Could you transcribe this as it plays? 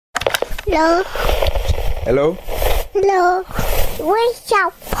Hello. Hello? Hello. What's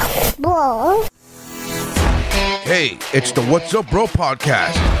up, bro? Hey, it's the What's Up Bro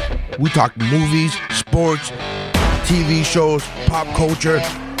podcast. We talk movies, sports, TV shows, pop culture,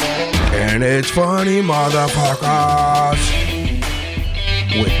 and it's funny, motherfuckers.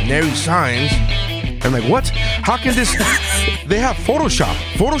 With Nary Signs. I'm like, what? How can this... They have Photoshop.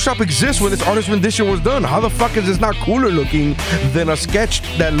 Photoshop exists when this artist rendition was done. How the fuck is this not cooler looking than a sketch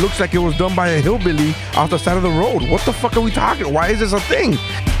that looks like it was done by a hillbilly off the side of the road? What the fuck are we talking? Why is this a thing?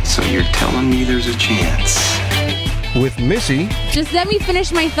 So you're telling me there's a chance? With Missy. Just let me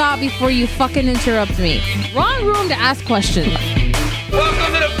finish my thought before you fucking interrupt me. Wrong room to ask questions.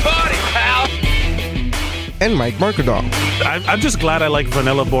 Welcome to the party, pal. And Mike Markadal. I'm just glad I like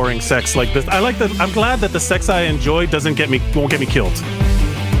vanilla, boring sex like this. I'm glad that the sex I enjoy won't get me killed.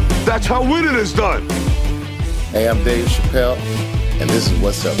 That's how winning is done. Hey, I'm Dave Chappelle, and this is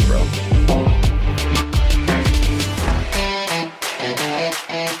What's Up, Bro.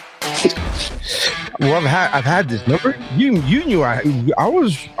 Well, I've had this. Remember, you knew I've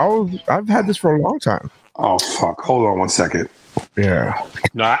had this for a long time. Oh fuck! Hold on one second. Yeah.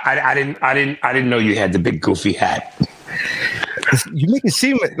 No, I didn't know you had the big goofy hat. You make it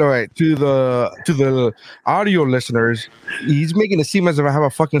seem all right to the audio listeners. He's making it seem as if I have a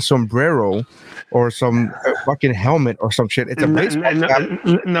fucking sombrero or some fucking helmet or some shit. It's a baseball cap.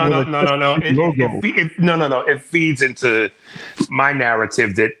 No. It feeds into my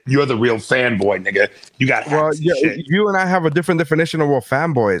narrative that you're the real fanboy, nigga. You got you and I have a different definition of what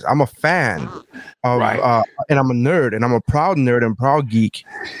fanboy is. I'm a fan of, right. And I'm a nerd, and I'm a proud nerd and proud geek,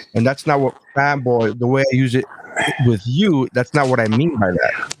 and that's not what fanboy. The way I use it with you, that's not what I mean by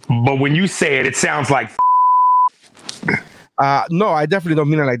that. But when you say it, it sounds like. No, I definitely don't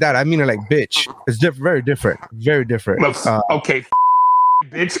mean it like that. I mean it like bitch. It's very different. Very different. Okay,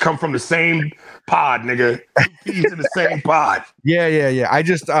 bitch come from the same pod, nigga. He's in the same pod. Yeah. I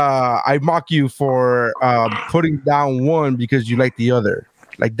just I mock you for putting down one because you like the other.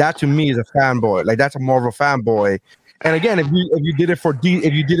 Like that to me is a fanboy. Like that's a Marvel fanboy. And again, if you did it for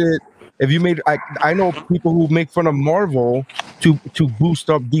if you made, I know people who make fun of Marvel to boost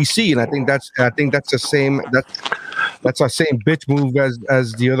up DC, and I think that's the same. That's the same bitch move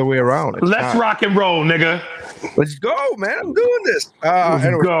as the other way around. Let's rock and roll, nigga. Let's go, man. I'm doing this.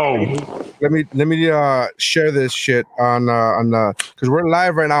 Let's go. Let me share this shit on because we're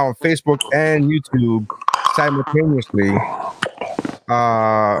live right now on Facebook and YouTube simultaneously.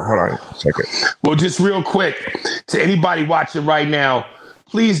 Hold on a second. Well, just real quick to anybody watching right now.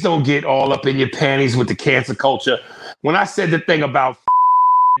 Please don't get all up in your panties with the cancer culture. When I said the thing about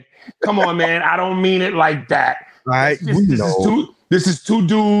come on, man, I don't mean it like that. Right? This is two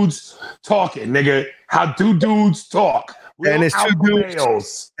dudes talking, nigga. How two dudes talk. And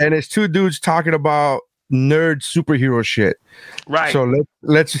it's two dudes talking about nerd superhero shit. Right. So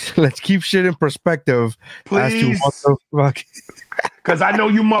let's keep shit in perspective. Please. As to what the fuck. Because I know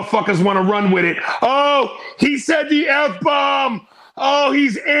you motherfuckers want to run with it. Oh, he said the F-bomb. Oh,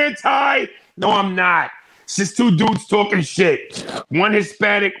 he's anti. No, I'm not. It's just two dudes talking shit. One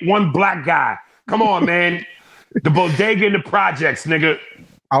Hispanic, one black guy. Come on, man. The bodega and the projects, nigga.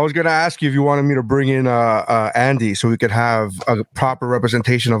 I was going to ask you if you wanted me to bring in Andy so we could have a proper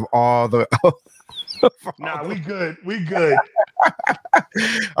representation of all the... Nah, we good. We good.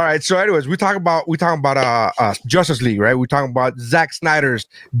 All right. So, anyways, we talking about Justice League, right? We're talking about Zack Snyder's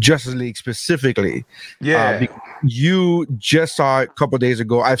Justice League specifically. Yeah. You just saw it a couple days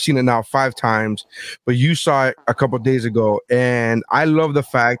ago. I've seen it now 5 times, but you saw it a couple days ago, and I love the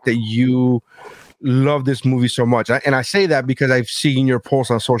fact that you love this movie so much. And I say that because I've seen your posts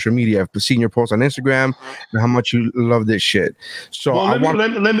on social media. I've seen your posts on Instagram and how much you love this shit. So let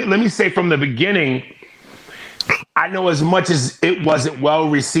me say from the beginning, I know as much as it wasn't well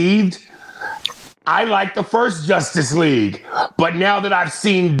received, I like the first Justice League. But now that I've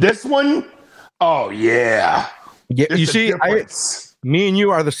seen this one, oh yeah. Yeah, you see, me and you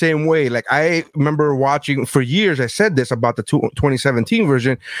are the same way. Like I remember watching for years. I said this about the 2017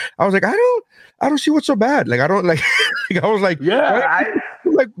 version. I was like, I don't see what's so bad. Like I don't like. I was like, yeah.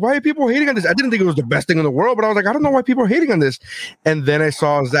 Why are people hating on this? I didn't think it was the best thing in the world, but I was like, I don't know why people are hating on this. And then I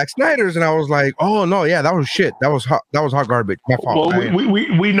saw Zack Snyder's, and I was like, oh no, yeah, that was shit. That was hot. That was hot garbage. My fault. Well,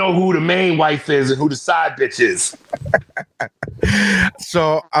 we know who the main wife is and who the side bitch is.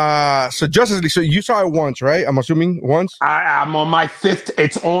 So Justice League. So you saw it once, right? I'm assuming once. I'm on my 5th.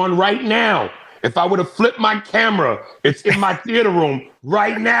 It's on right now. If I would have flipped my camera, it's in my theater room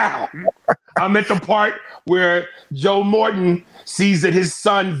right now. I'm at the part where Joe Morton sees that his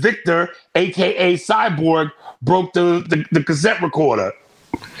son Victor, aka Cyborg, broke the cassette recorder.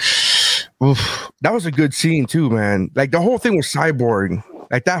 That was a good scene too, man. Like the whole thing with Cyborg,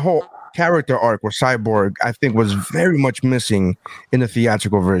 like that whole character arc with Cyborg, I think was very much missing in the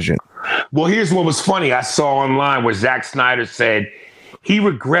theatrical version. Well, here's what was funny. I saw online where Zack Snyder said he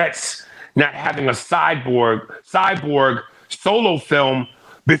regrets not having a cyborg solo film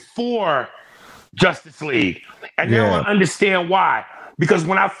before Justice League. And now I understand why. Because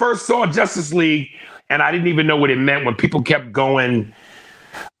when I first saw Justice League, and I didn't even know what it meant when people kept going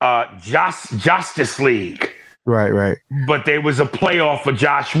Justice League. Right. But there was a playoff for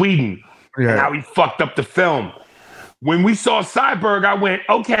Josh Whedon and how he fucked up the film. When we saw Cyborg, I went,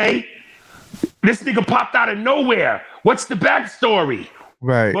 okay, this nigga popped out of nowhere. What's the backstory?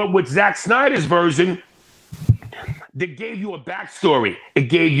 Right. But with Zack Snyder's version, they gave you a backstory. It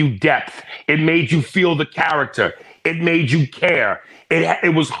gave you depth. It made you feel the character. It made you care.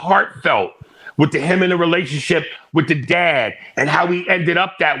 It was heartfelt with him in the relationship with the dad and how he ended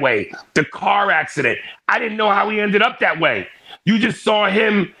up that way. The car accident. I didn't know how he ended up that way. You just saw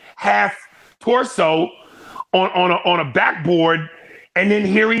him half torso on a backboard, and then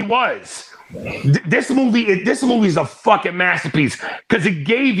here he was. This movie is a fucking masterpiece because it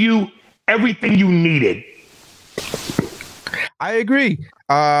gave you everything you needed. I agree.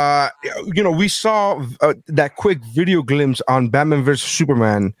 We saw that quick video glimpse on Batman vs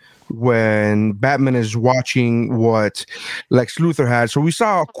Superman when Batman is watching what Lex Luthor had. So we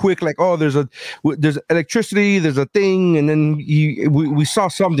saw a quick, like, oh, there's electricity, there's a thing, and then we saw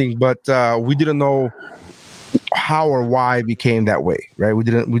something, but we didn't know how or why it became that way, right? We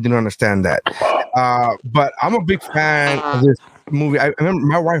didn't understand that. But I'm a big fan of this movie. I remember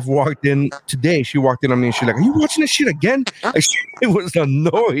my wife walked in today. She walked in on me and she's like, "Are you watching this shit again?" Like, she was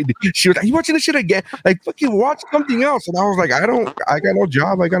annoyed. She was like, "Are you watching this shit again? Like, fucking watch something else." And I was like, I got no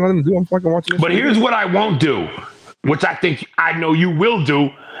job. I got nothing to do. I'm fucking watching this. But here's what I won't do, which I think I know you will do,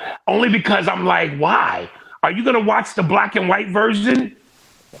 only because I'm like, why? Are you gonna watch the black and white version?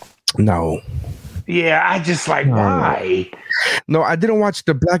 No. Yeah, I just like, why? No, I didn't watch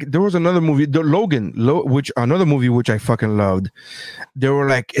the black. There was another movie, the Logan, another movie which I fucking loved. They were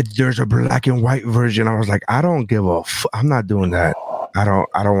like, there's a black and white version. I was like, I don't give a I'm not doing that. I don't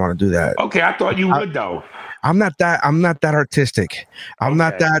want to do that. Okay, I thought you would though. I'm not that artistic. I'm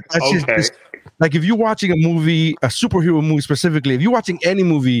not that. That's just like if you're watching a movie, a superhero movie specifically, if you're watching any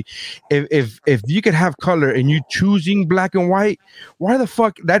movie, if you could have color and you choosing black and white, why the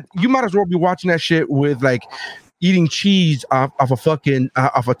fuck that you might as well be watching that shit with like eating cheese off a fucking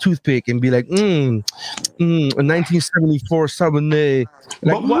off a toothpick and be like, a 1974 Cabernet.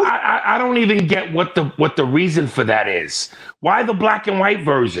 Like, but I don't even get what the reason for that is. Why the black and white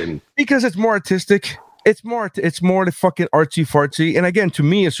version? Because it's more artistic. It's more the fucking artsy fartsy. And again, to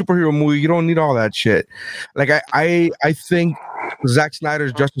me, a superhero movie, you don't need all that shit. Like I think Zack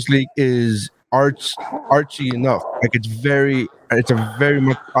Snyder's Justice League is artsy enough. Like it's a very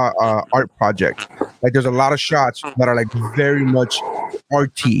much art project. Like there's a lot of shots that are like very much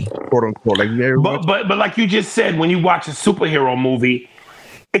arty, quote unquote. Like very but like you just said, when you watch a superhero movie,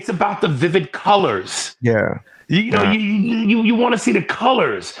 it's about the vivid colors. Yeah. You you want to see the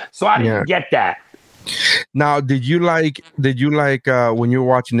colors. So I didn't get that. Now, did you like when you're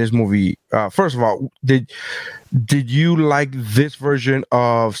watching this movie? First of all, did you like this version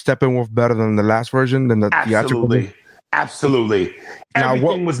of Steppenwolf better than the last version, than the theatrical version? Absolutely.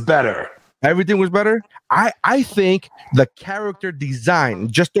 Everything was better. Everything was better. I think the character design,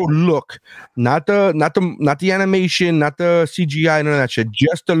 just the look, not the animation, not the CGI, none of that shit.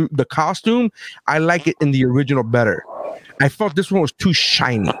 Just the costume. I like it in the original better. I felt this one was too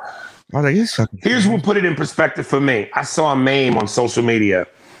shiny. I was like, here's what put it in perspective for me. I saw a meme on social media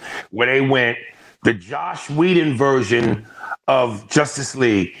where they went the Josh Whedon version of Justice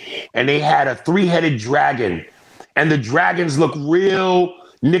League, and they had a 3-headed dragon, and the dragons look real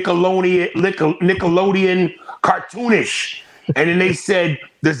Nickelodeon cartoonish. And then they said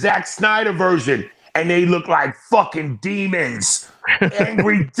the Zack Snyder version, and they look like fucking demons,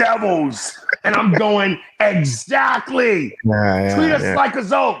 angry devils. And I'm going, exactly. Treat us like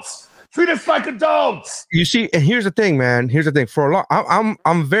adults. Treat us like adults. You see, and here's the thing, man. Here's the thing. For a long,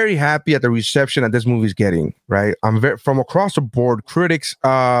 I'm very happy at the reception that this movie's getting. Right, from across the board. Critics,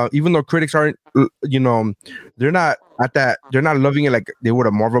 even though critics aren't, they're not at that. They're not loving it like they would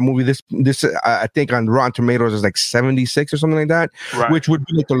a Marvel movie. This, I think, on Rotten Tomatoes is like 76 or something like that, right, which would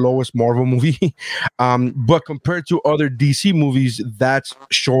be like the lowest Marvel movie. But compared to other DC movies, that's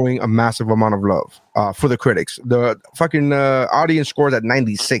showing a massive amount of love for the critics. The fucking audience scored at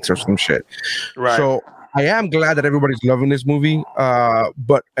 96 or some shit. Right. So I am glad that everybody's loving this movie,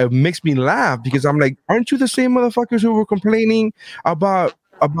 but it makes me laugh because I'm like, aren't you the same motherfuckers who were complaining about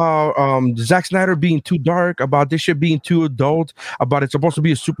Zack Snyder being too dark, about this shit being too adult, about it's supposed to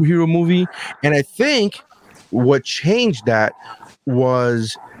be a superhero movie. And I think what changed that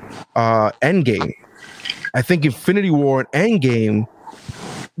was Endgame. I think Infinity War and Endgame,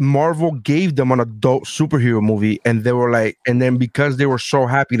 Marvel gave them an adult superhero movie, and they were like, and then because they were so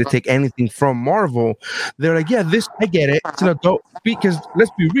happy to take anything from Marvel, they're like, yeah, this, I get it, it's an adult. Because let's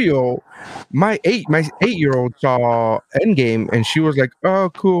be real, my 8-year-old saw Endgame and she was like, oh,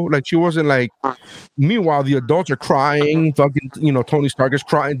 cool. Like, she wasn't like, meanwhile the adults are crying, fucking, Tony Stark is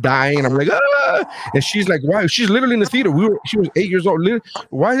crying, dying, and I'm like, ah, and she's like, why? She's literally in the theater. She was 8 years old.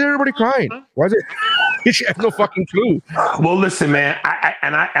 Why is everybody crying? Why is it? She has no fucking clue. Well, listen, man,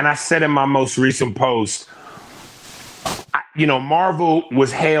 I said in my most recent post, Marvel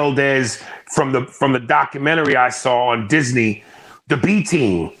was hailed as, from the documentary I saw on Disney, the B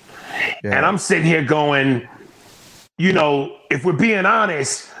team. Yeah. And I'm sitting here going, if we're being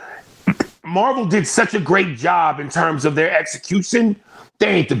honest, Marvel did such a great job in terms of their execution. They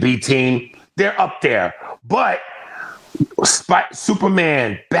ain't the B team. They're up there. But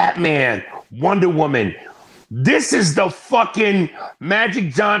Superman, Batman, Wonder Woman, this is the fucking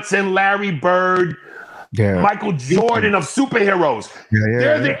Magic Johnson, Larry Bird, Michael Jordan of superheroes.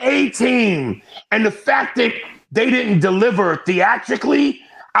 They're the A team. And the fact that they didn't deliver theatrically,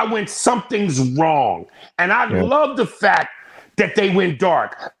 I went, something's wrong. And I love the fact that they went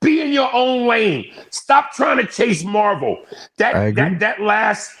dark. Be in your own lane. Stop trying to chase Marvel. That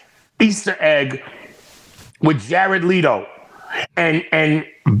last Easter egg with Jared Leto and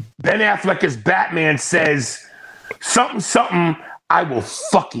Ben Affleck as Batman says, something, I will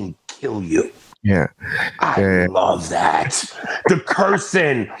fucking kill you. Yeah. I love that. The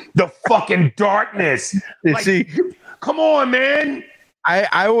cursing, the fucking darkness. See, come on, man.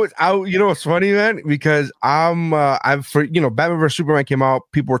 I it's funny, man, because Batman vs Superman came out,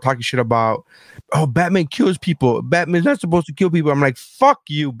 people were talking shit about, oh, Batman kills people. Batman's not supposed to kill people. I'm like, fuck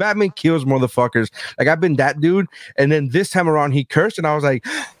you. Batman kills motherfuckers. Like, I've been that dude. And then this time around he cursed and I was like,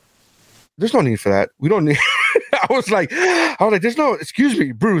 there's no need for that. We don't need I was like, there's no, excuse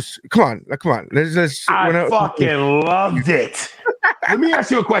me, Bruce, come on. Let's I fucking loved it. Let me ask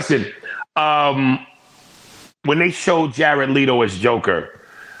you a question. When they showed Jared Leto as Joker,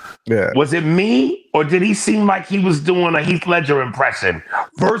 was it me or did he seem like he was doing a Heath Ledger impression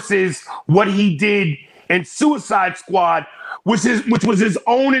versus what he did in Suicide Squad, which was his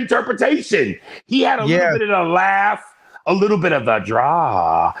own interpretation? He had a little bit of a laugh, a little bit of a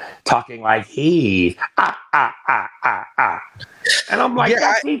draw, talking like Heath. And I'm like,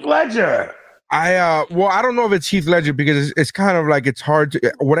 that's Heath Ledger. I don't know if it's Heath Ledger because it's kind of like it's hard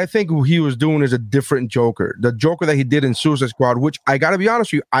to. What I think he was doing is a different Joker. The Joker that he did in Suicide Squad, which I gotta be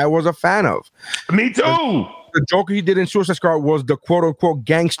honest with you, I was a fan of. Me too. The Joker he did in Suicide Squad was the quote unquote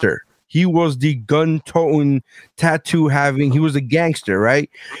gangster. He was the gun-toting, tattoo-having. He was a gangster, right?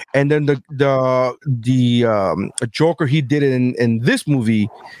 And then the Joker he did in this movie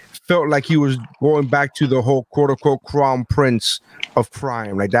felt like he was going back to the whole quote-unquote crown prince of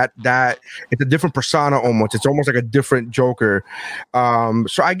crime. Like that it's a different persona almost. It's almost like a different Joker.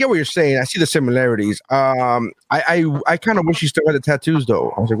 So I get what you're saying. I see the similarities. I kind of wish he still had the tattoos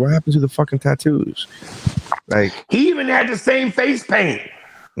though. I was like, what happened to the fucking tattoos? Like, he even had the same face paint.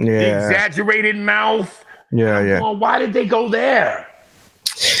 The exaggerated mouth. Well, why did they go there?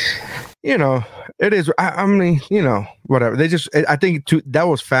 It is. I mean, whatever. They just. I think that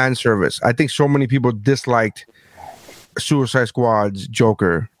was fan service. I think so many people disliked Suicide Squad's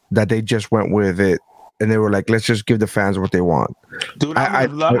Joker that they just went with it, and they were like, "Let's just give the fans what they want." Dude,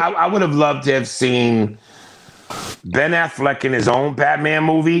 I would have loved to have seen Ben Affleck in his own Batman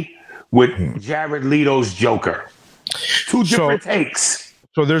movie with Jared Leto's Joker. Two different takes.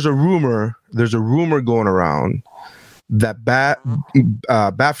 So there's a rumor going around that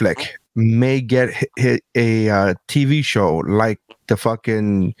Batfleck may get a TV show like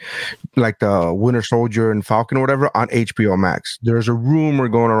the Winter Soldier and Falcon or whatever on HBO Max. There's a rumor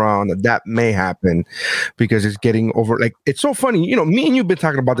going around that may happen because it's getting over. Like, it's so funny, me and you've been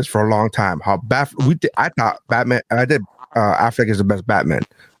talking about this for a long time. How I thought Affleck is the best Batman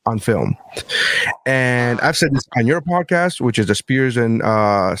on film, and I've said this on your podcast, which is the Spears and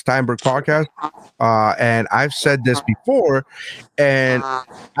Steinberg podcast, and I've said this before, and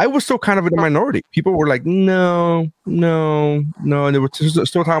I was still kind of in the minority. People were like, no, and they were still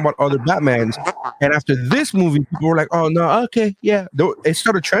talking about other Batmans, and after this movie, people were like, oh no, okay, yeah, it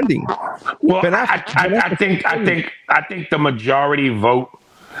started trending. Well, I think the majority vote,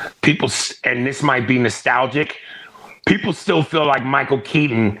 people, and this might be nostalgic, people still feel like Michael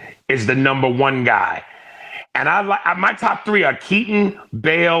Keaton is the number one guy. And my top 3 are Keaton,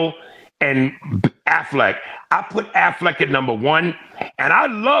 Bale, and Affleck. I put Affleck at number 1, and I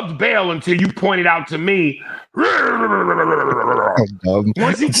loved Bale until you pointed out to me. Once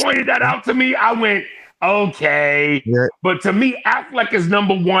you pointed that out to me, I went, okay. Yeah. But to me, Affleck is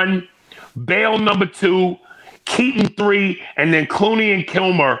number 1, Bale number 2, Keaton 3, and then Clooney and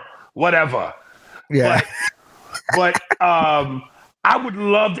Kilmer, whatever. Yeah. But I would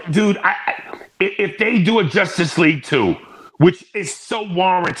love, dude, if they do a Justice League 2, which is so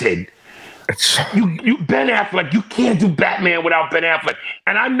warranted, you Ben Affleck, you can't do Batman without Ben Affleck.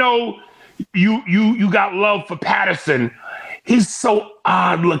 And I know you got love for Patterson. He's so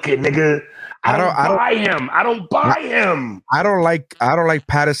odd looking, nigga. I don't buy him. I don't buy him. I don't like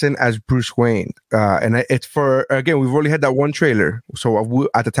Patterson as Bruce Wayne. And it's for, again, we've only had that one trailer. So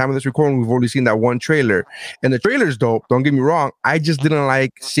at the time of this recording, we've only seen that one trailer. And the trailer's dope. Don't get me wrong. I just didn't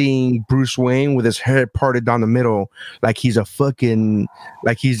like seeing Bruce Wayne with his hair parted down the middle, like he's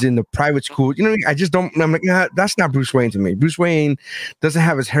like he's in the private school. You know what I mean? I just don't, I'm like, nah, that's not Bruce Wayne to me. Bruce Wayne doesn't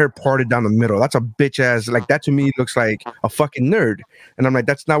have his hair parted down the middle. That's a bitch ass, like that to me looks like a fucking nerd. And I'm like,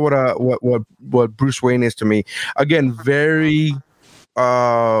 that's not what Bruce Wayne is to me. Again, very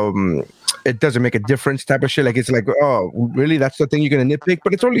it doesn't make a difference type of shit. Like it's like, oh, really? That's the thing you're gonna nitpick?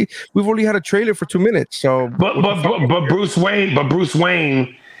 But we've only had a trailer for 2 minutes. So but Bruce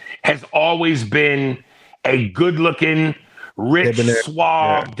Wayne has always been a good-looking, rich,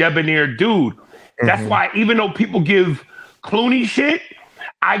 suave, debonair dude. That's why even though people give Clooney shit,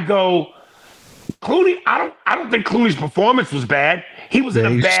 I go, Clooney, I don't think Clooney's performance was bad. He was in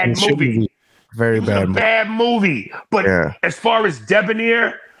a bad movie. Very bad. Bad movie. But as far as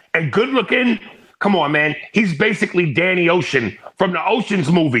debonair and good looking, come on, man. He's basically Danny Ocean from the Ocean's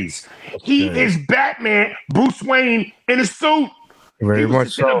movies. He is Batman, Bruce Wayne in a suit. Very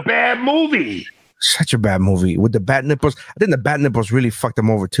much so. In a bad movie. Such a bad movie with the bat nipples. I think the bat nipples really fucked them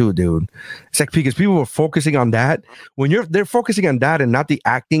over too, dude. It's like because people were focusing on that. When they're focusing on that and not the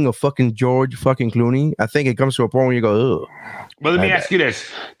acting of fucking George fucking Clooney, I think it comes to a point where you go, ugh. Well, let me ask you this.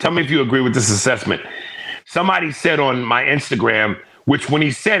 Tell me if you agree with this assessment. Somebody said on my Instagram, which when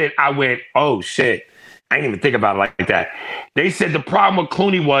he said it, I went, oh shit. I didn't even think about it like that. They said the problem with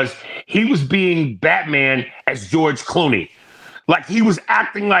Clooney was he was being Batman as George Clooney. Like he was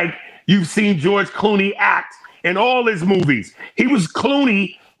acting like you've seen George Clooney act in all his movies. He was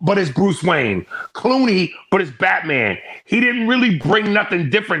Clooney, but as Bruce Wayne. Clooney, but as Batman. He didn't really bring nothing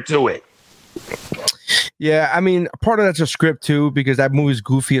different to it. Yeah, I mean, part of that's a script too, because that movie's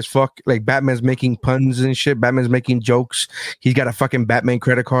goofy as fuck. Like Batman's making puns and shit. Batman's making jokes. He's got a fucking Batman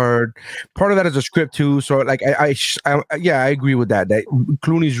credit card. Part of that is a script too. So like, I agree with that. That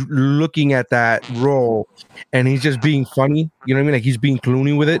Clooney's looking at that role and he's just being funny. You know what I mean? Like he's being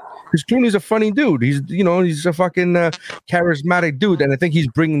Clooney with it. Because Clooney's a funny dude. He's a fucking charismatic dude, and I think he's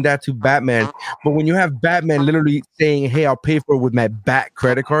bringing that to Batman. But when you have Batman literally saying, "Hey, I'll pay for it with my Bat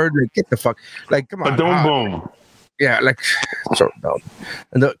credit card," like get the fuck, like come on, boom. Yeah, like so dumb.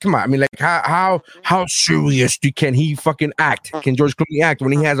 And come on, I mean, like how serious can he fucking act? Can George Clooney act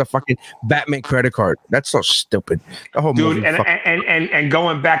when he has a fucking Batman credit card? That's so stupid. The whole dude, movie and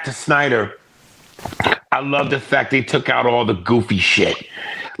going back to Snyder, I love the fact they took out all the goofy shit.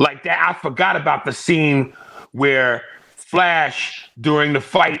 Like that, I forgot about the scene where Flash during the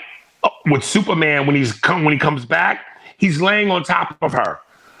fight with Superman when he comes back, he's laying on top of her.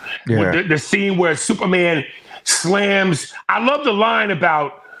 Yeah. The scene where Superman slams. I love the line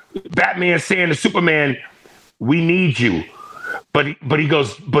about Batman saying to Superman, "We need you," but he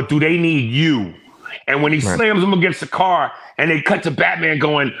goes, "But do they need you?" And when he slams him against the car, and they cut to Batman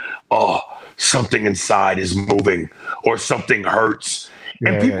going, "Oh, something inside is moving, or something hurts."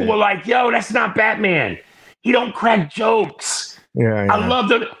 And people were like, yo, that's not Batman. He don't crack jokes. I love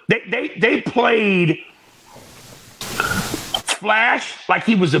that. They played Flash like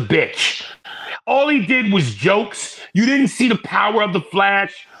he was a bitch. All he did was jokes. You didn't see the power of the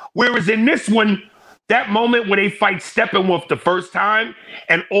Flash. Whereas in this one, that moment where they fight Steppenwolf the first time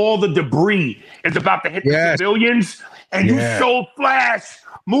and all the debris is about to hit the civilians, and you show Flash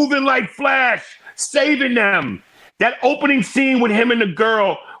moving like Flash, saving them. That opening scene with him and the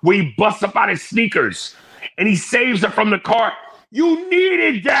girl where he busts up out his sneakers and he saves her from the car. You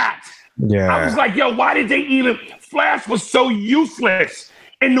needed that. Yeah. I was like, yo, why did they even... Flash was so useless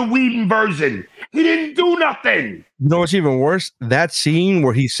in the Whedon version. He didn't do nothing. You know what's even worse? That scene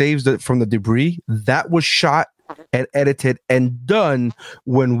where he saves from the debris, that was shot and edited and done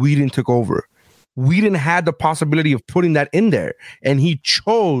when Whedon took over. Whedon had the possibility of putting that in there, and he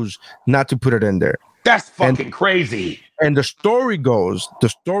chose not to put it in there. That's fucking crazy. And the story goes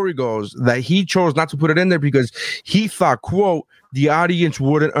that he chose not to put it in there because he thought, quote, the audience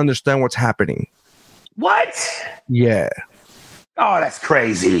wouldn't understand what's happening. What? Yeah. Oh, that's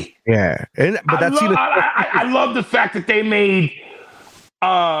crazy. Yeah. I love the fact that they made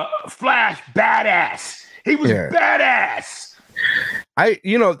Flash badass. He was badass.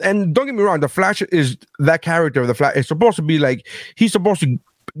 And don't get me wrong, the Flash is that character. The Flash is supposed to be like, he's supposed to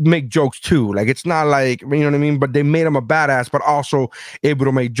make jokes too. Like, it's not like, you know what I mean? But they made him a badass, but also able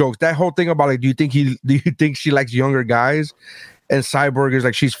to make jokes. That whole thing about like, do you think she likes younger guys? And Cyborg is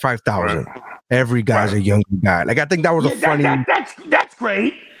like, she's 5,000. Every guy's a younger guy. Like, I think that was a funny. That's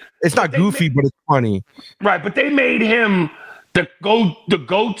great. It's not goofy, but it's funny. Right, but they made him the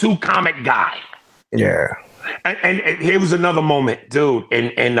go-to comic guy. Yeah. And here was another moment, dude,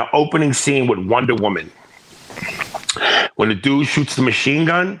 in the opening scene with Wonder Woman. When the dude shoots the machine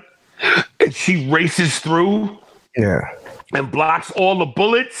gun and she races through and blocks all the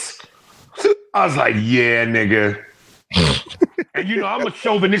bullets. I was like, yeah, nigga. And I'm a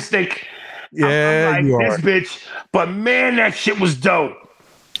chauvinistic. Yeah, I'm like, this bitch. But man, that shit was dope.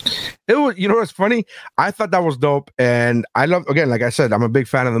 It was, what's funny? I thought that was dope, and I love, again, like I said, I'm a big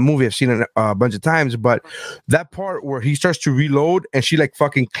fan of the movie. I've seen it a bunch of times, but that part where he starts to reload and she like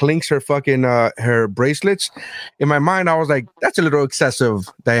fucking clinks her fucking her bracelets. In my mind, I was like, that's a little excessive,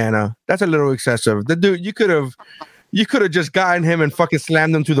 Diana. That's a little excessive. The dude, you could have just gotten him and fucking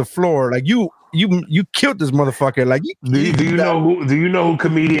slammed him to the floor. Like you killed this motherfucker. Like, do you know who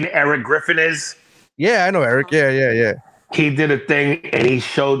comedian Eric Griffin is? Yeah, I know Eric. Yeah. He did a thing and he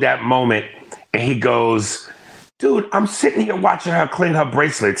showed that moment and he goes, dude, I'm sitting here watching her clean her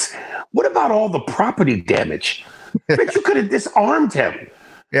bracelets. What about all the property damage? Bitch, you could have disarmed him.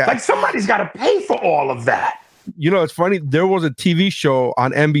 Yeah. Like, somebody's got to pay for all of that. It's funny. There was a TV show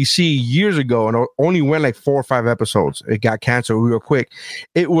on NBC years ago, and it only went like 4 or 5 episodes. It got canceled real quick.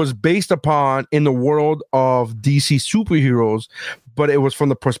 It was based upon in the world of DC superheroes, but it was from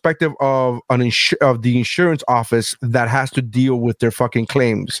the perspective of of the insurance office that has to deal with their fucking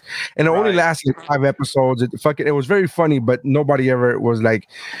claims. And it only lasted 5 episodes. It was very funny, but nobody ever was like,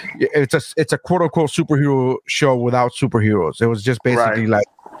 it's a quote unquote superhero show without superheroes. It was just basically like,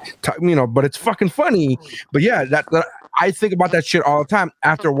 but it's fucking funny. But yeah, that I think about that shit all the time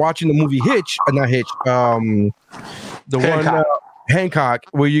after watching the movie Hancock,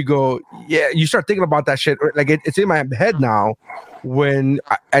 where you go, you start thinking about that shit. Like, it's in my head now when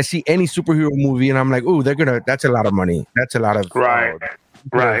I see any superhero movie and I'm like, ooh, that's a lot of money. That's a lot of right.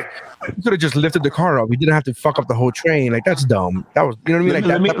 You could have just lifted the car up. We didn't have to fuck up the whole train. Like, that's dumb. That was, you know what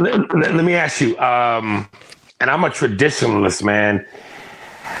I mean? Let me ask you, and I'm a traditionalist, man.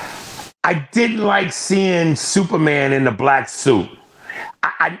 I didn't like seeing Superman in the black suit.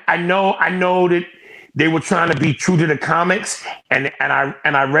 I know that they were trying to be true to the comics, and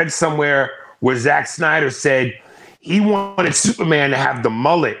I read somewhere where Zack Snyder said he wanted Superman to have the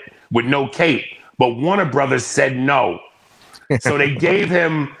mullet with no cape, but Warner Brothers said no. So they gave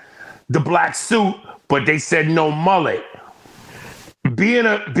him the black suit, but they said no mullet. Being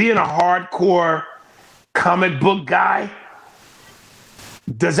a hardcore comic book guy,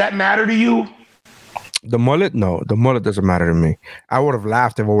 does that matter to you? The mullet? No, the mullet doesn't matter to me. I would have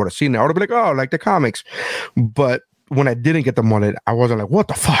laughed if I would have seen it. I would have been like, oh, like the comics. But when I didn't get the mullet, I wasn't like, what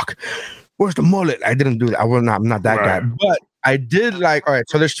the fuck? Where's the mullet? I didn't do that. I'm not that guy. But I did like, all right,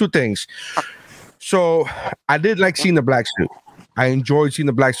 so there's 2 things. So I did like seeing the black suit. I enjoyed seeing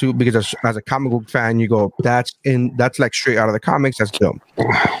the black suit because as a comic book fan, you go, that's like straight out of the comics. That's dumb.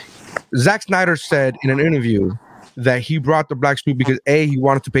 Zack Snyder said in an interview that he brought the black suit because A, he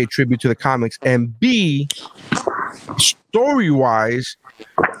wanted to pay tribute to the comics, and B, story-wise,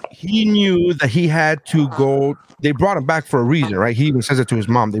 he knew that he had to go. They brought him back for a reason, right? He even says it to his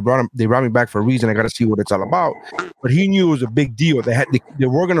mom. They brought me back for a reason. I got to see what it's all about. But he knew it was a big deal. They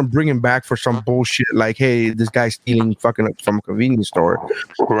were gonna bring him back for some bullshit like, hey, this guy's stealing fucking from a convenience store.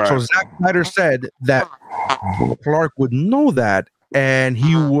 Right. So Zack Snyder said that Clark would know that, and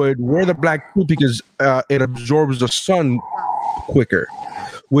he would wear the black suit because it absorbs the sun quicker,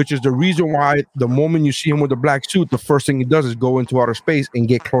 which is the reason why the moment you see him with the black suit, the first thing he does is go into outer space and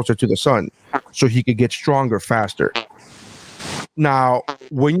get closer to the sun so he could get stronger faster. Now,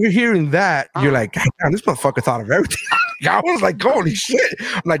 when you're hearing that, you're like, God damn, this motherfucker thought of everything. I was like, holy shit.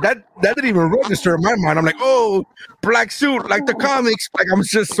 I'm like, that didn't even register in my mind. I'm like, oh, black suit, like the comics. Like, I'm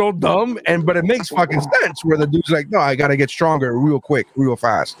just so dumb. But it makes fucking sense where the dude's like, no, I got to get stronger real quick, real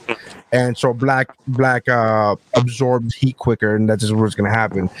fast. And so black absorbs heat quicker, and that's just what's going to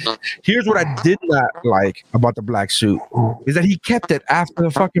happen. Here's what I did not like about the black suit is that he kept it after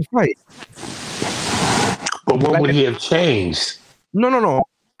the fucking fight. But what would he have changed? No.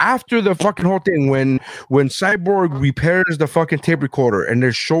 After the fucking whole thing, when Cyborg repairs the fucking tape recorder and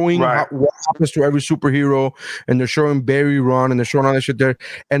they're showing what happens to every superhero, and they're showing Barry run, and they're showing all that shit there,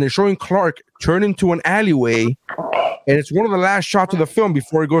 and they're showing Clark turn into an alleyway, and it's one of the last shots of the film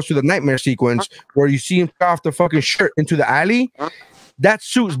before he goes to the nightmare sequence where you see him take off the fucking shirt into the alley. That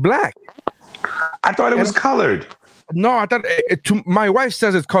suit's black. I thought it was colored. No, I thought my wife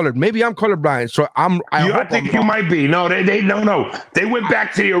says it's colored. Maybe I'm colorblind, so I think you might be. No, no. They went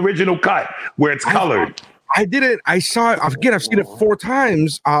back to the original cut where it's colored. I did it. I saw it. Again, I've seen it 4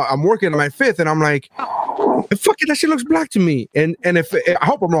 times. I'm working on my 5th, and I'm like, fuck it, that shit looks black to me. And if I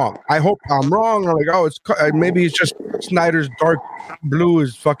hope I'm wrong. I hope I'm wrong. I'm like, oh, it's maybe it's just Snyder's dark blue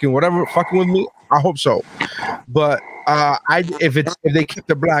is fucking whatever fucking with me. I hope so. But if they keep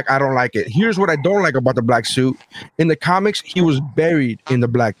the black, I don't like it. Here's what I don't like about the black suit. In the comics, he was buried in the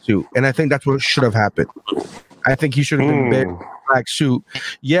black suit, and I think that's what should have happened. I think he should have been buried in the black suit.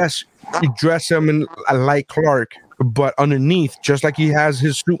 Yes, you dress him in a light Clark, but underneath, just like he has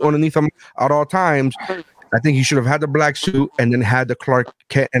his suit underneath him at all times, I think he should have had the black suit and then had the Clark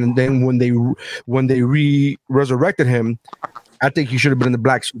Kent. And then when they resurrected him, I think he should have been in the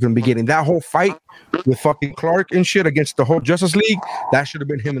black suit from the beginning. That whole fight with fucking Clark and shit against the whole Justice League, that should have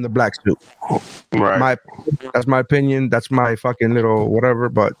been him in the black suit. Right. That's my opinion. That's my fucking little whatever.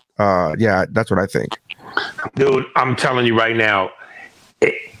 But yeah, that's what I think. Dude, I'm telling you right now,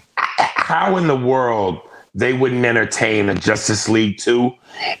 how in the world they wouldn't entertain a Justice League 2,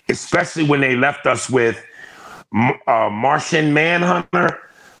 especially when they left us with Martian Manhunter,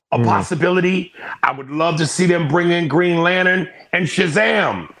 a possibility. I would love to see them bring in Green Lantern and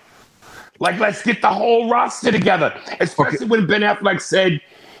Shazam. Like, let's get the whole roster together. Especially when Ben Affleck said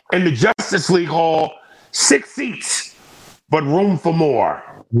in the Justice League Hall, 6 seats, but room for more.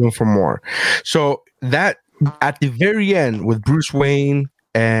 Room for more. So that at the very end with Bruce Wayne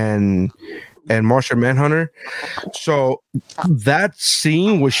and Martian Manhunter. So that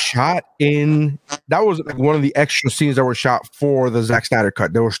scene was shot that was like one of the extra scenes that were shot for the Zack Snyder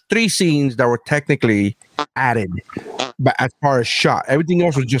cut. There was 3 scenes that were technically added, but as far as shot, everything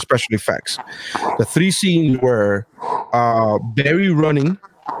else was just special effects. The 3 scenes were Barry running.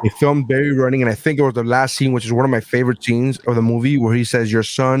 They filmed Barry running, and I think it was the last scene, which is one of my favorite scenes of the movie, where he says, "Your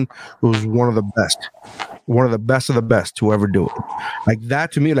son was one of the best of the best to ever do it." Like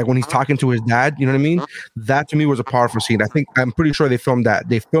that to me, like when he's talking to his dad, you know what I mean? That to me was a powerful scene. I'm pretty sure they filmed that.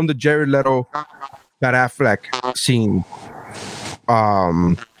 They filmed the Jared Leto, Ben Affleck scene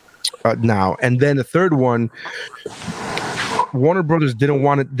now, and then the third one, Warner Brothers didn't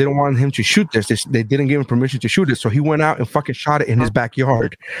want him to shoot this. They didn't give him permission to shoot it, so he went out and fucking shot it in his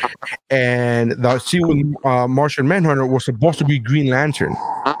backyard. And the scene with Martian Manhunter was supposed to be Green Lantern.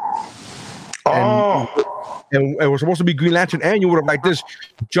 And it was supposed to be Green Lantern, and you would have liked this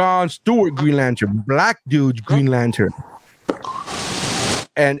John Stewart Green Lantern, black dude Green Lantern.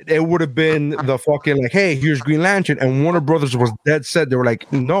 And it would have been the fucking like, hey, here's Green Lantern. And Warner Brothers was dead set. They were like,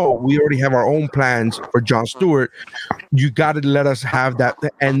 no, we already have our own plans for John Stewart. You got to let us have that.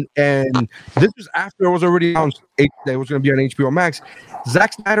 And this was after it was already announced that it was going to be on HBO Max.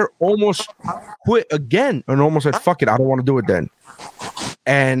 Zack Snyder almost quit again and almost said, fuck it, I don't want to do it then.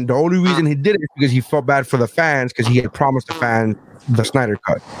 And the only reason he did it is because he felt bad for the fans, because he had promised the fans the Snyder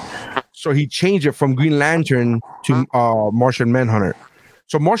cut. So he changed it from Green Lantern to Martian Manhunter.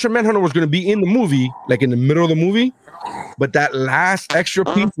 So Martian Manhunter was going to be in the movie, like in the middle of the movie, but that last extra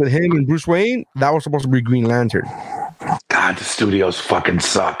piece with him and Bruce Wayne, that was supposed to be Green Lantern. God, the studios fucking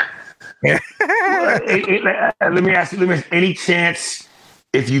suck. Let me ask you, any chance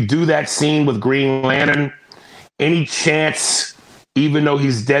if you do that scene with Green Lantern, any chance, even though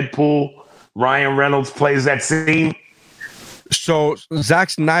he's Deadpool, Ryan Reynolds plays that scene? So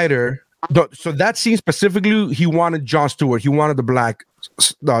Zack Snyder, so that scene specifically, he wanted John Stewart. He wanted the black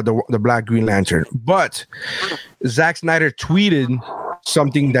Green Lantern. But Zack Snyder tweeted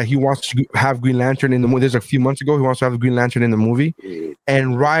something that he wants to have Green Lantern in the movie. There's a few months ago, he wants to have Green Lantern in the movie.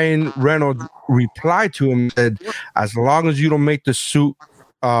 And Ryan Reynolds replied to him and said, as long as you don't make the suit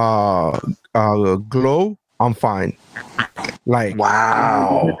glow, I'm fine. Like,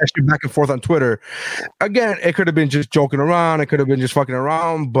 wow. Back and forth on Twitter. Again, it could have been just joking around. It could have been just fucking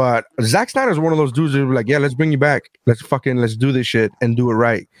around. But Zack Snyder is one of those dudes that are like, yeah, let's bring you back. Let's do this shit and do it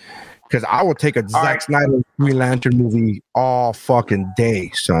right. Because I will take a Zack Snyder Green Lantern movie all fucking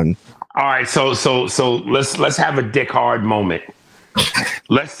day, son. All right, so let's have a dick hard moment.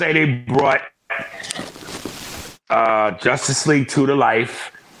 Let's say they brought Justice League 2 to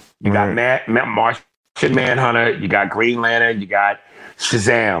life. You got Martian Manhunter, you got Green Lantern, you got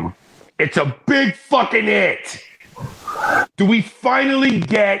Shazam It's a big fucking hit. Do we finally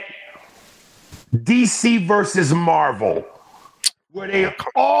get DC versus Marvel, where they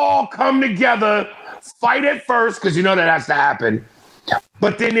all come together, fight at first, because you know that has to happen,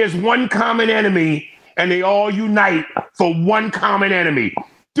 but then there's one common enemy, and they all unite for one common enemy?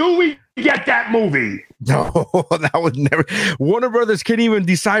 Do we get that movie? No, that would never. Warner Brothers can't even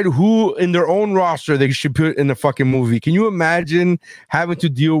decide who in their own roster they should put in the fucking movie. Can you imagine having to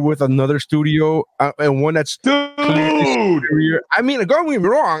deal with another studio and one that's Dude! I mean, don't get me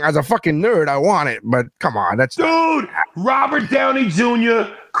wrong. As a fucking nerd, I want it, but come on, that's Dude! Robert Downey Jr.,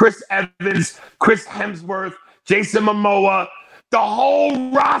 Chris Evans, Chris Hemsworth, Jason Momoa, the whole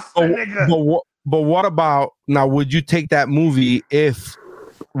roster, nigga. But what about now? Would you take that movie if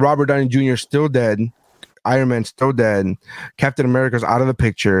Robert Downey Jr. is still dead, Iron Man's still dead, Captain America's out of the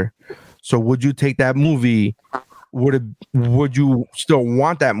picture? So would you take that movie? Would you still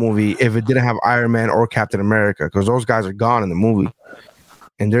want that movie if it didn't have Iron Man or Captain America? Because those guys are gone in the movie,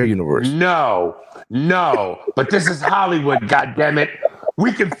 in their universe. No. But this is Hollywood, goddammit.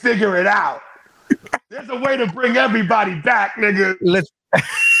 We can figure it out. There's a way to bring everybody back, nigga.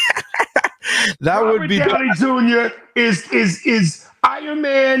 That Robert would be Downey Jr. is Iron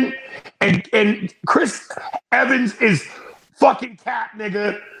Man, and Chris Evans is fucking Cap,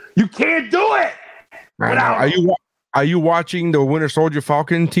 nigga. You can't do it. Are you watching the Winter Soldier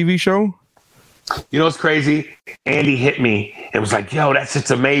Falcon TV show? You know what's crazy? Andy hit me and was like, yo, that's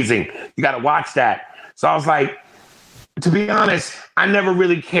just amazing. You got to watch that. So I was like, to be honest, I never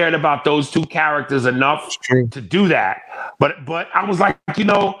really cared about those two characters enough to do that. But I was like,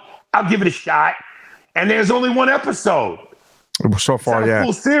 I'll give it a shot. And there's only one episode. So far, yeah.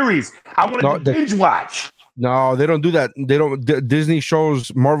 Full series. I want to binge watch. No, they don't do that. They don't. Disney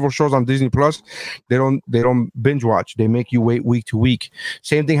shows, Marvel shows on Disney Plus. They don't binge watch. They make you wait week to week.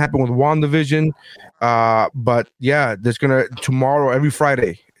 Same thing happened with WandaVision. But yeah, there's tomorrow every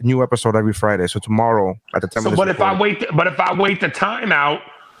Friday, a new episode every Friday. So tomorrow at the time. But if I wait the time out,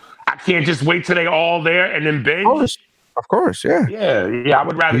 I can't just wait till they all there and then binge. Of course, yeah. Yeah. I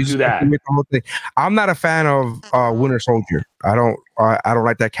would rather do that. I'm not a fan of Winter Soldier. I don't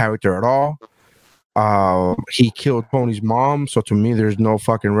like that character at all. He killed Tony's mom, so to me, there's no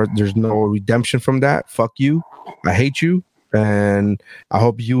redemption from that. Fuck you. I hate you, and I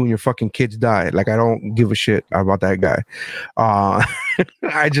hope you and your fucking kids die. Like, I don't give a shit about that guy.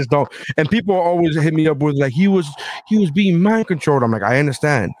 I just don't. And people always hit me up with like he was being mind controlled. I'm like, I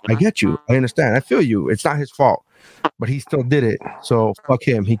understand. I get you. I understand. I feel you. It's not his fault. But he still did it. So fuck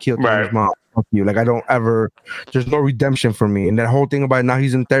him. He killed his mom. Fuck you. Like, there's no redemption for me. And that whole thing about now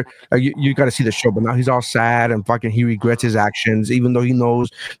he's in there. Like, you got to see the show, but now he's all sad and fucking he regrets his actions, even though he knows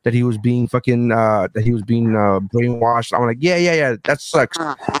that he was being brainwashed. I'm like, yeah, that sucks.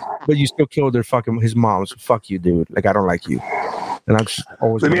 But you still killed his mom. So fuck you, dude. Like, I don't like you. And I'm just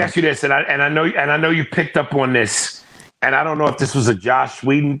always. Let me ask you this, and I know you picked up on this, and I don't know if this was a Joss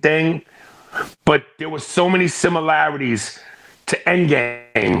Whedon thing. But there were so many similarities to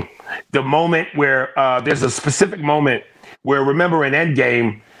Endgame. The moment where there's a specific moment where, remember in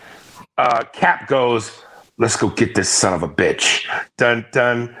Endgame, Cap goes, "Let's go get this son of a bitch." Dun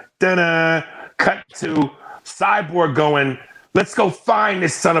dun dun. Cut to Cyborg going, "Let's go find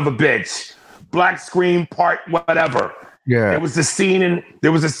this son of a bitch." Black screen part whatever. Yeah. There was a scene in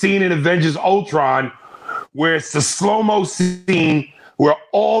Avengers Ultron where it's the slow-mo scene where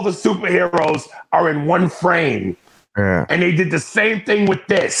all the superheroes are in one frame. Yeah. And they did the same thing with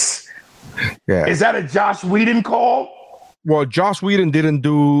this. Yeah. Is that a Joss Whedon call? Well, Joss Whedon he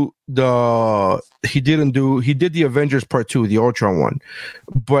did the Avengers Part 2, the Ultron one.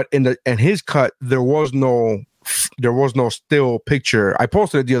 But in his cut, there was no still picture. I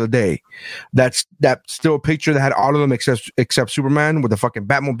posted it the other day. That still picture that had all of them except Superman with the fucking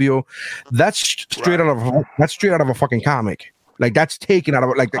Batmobile. That's straight out of a fucking comic. Like, that's taken out of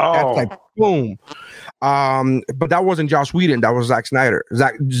it. That's like boom. But that wasn't Joss Whedon. That was Zack Snyder.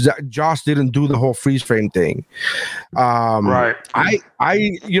 Joss didn't do the whole freeze frame thing. Right. I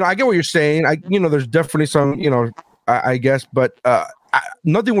get what you're saying. There's definitely some, I guess, but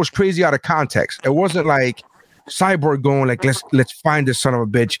nothing was crazy out of context. It wasn't like Cyborg going like, let's find this son of a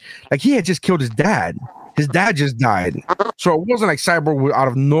bitch. Like, he had just killed his dad. His dad just died. So it wasn't like Cyborg out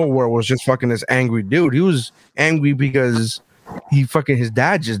of nowhere was just fucking this angry dude. He was angry because his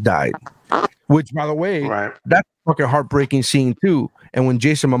dad just died. Which, by the way, that's a fucking heartbreaking scene too. And when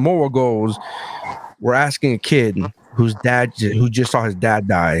Jason Momoa goes, we're asking a kid who just saw his dad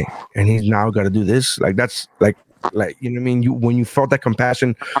die, and he's now got to do this. Like, that's like you know what I mean? When you felt that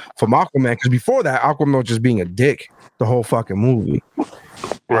compassion from Aquaman, because before that, Aquaman was just being a dick the whole fucking movie.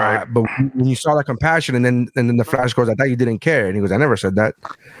 Right. But when you saw that compassion, and then the Flash goes, "I thought you didn't care," and he goes, "I never said that."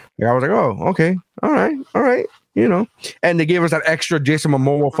 And I was like, "Oh, okay, all right." You know, and they gave us that extra Jason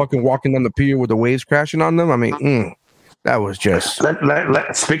Momoa fucking walking down the pier with the waves crashing on them. I mean, that was just.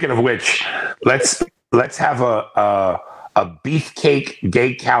 Speaking of which, let's have a beefcake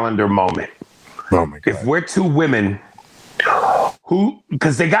gay calendar moment. Oh my God! If we're two women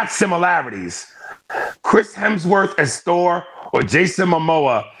because they got similarities, Chris Hemsworth as Thor or Jason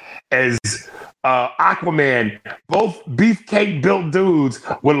Momoa as Aquaman, both beefcake built dudes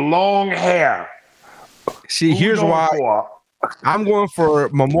with long hair. See, here's why I'm going for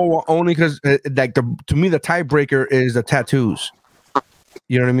Momoa only because, to me, the tiebreaker is the tattoos.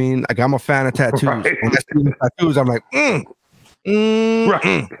 You know what I mean? Like, I'm a fan of tattoos. Right. When I see the tattoos, I'm like,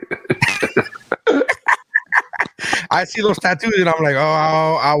 Right. I see those tattoos and I'm like,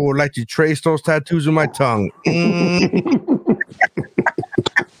 oh, I would like to trace those tattoos with my tongue.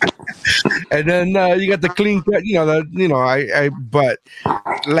 And then you got the clean cut, but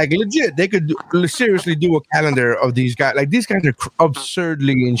like legit, they could seriously do a calendar of these guys. Like these guys are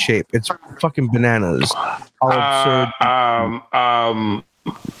absurdly in shape. It's fucking bananas. Absurd.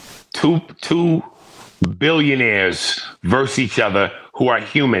 Two billionaires versus each other who are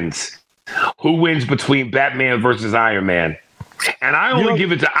humans. Who wins between Batman versus Iron Man? And I only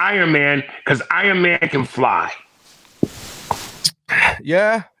give it to Iron Man because Iron Man can fly.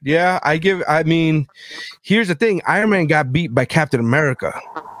 Yeah. I mean, here's the thing. Iron Man got beat by Captain America.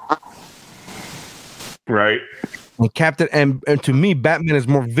 Right. And to me, Batman is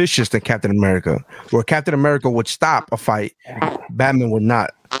more vicious than Captain America. Where Captain America would stop a fight, Batman would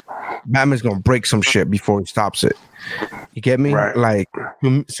not. Batman's gonna break some shit before he stops it. You get me? Right. Like,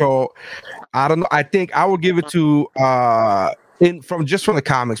 so I don't know. I think I would give it to from the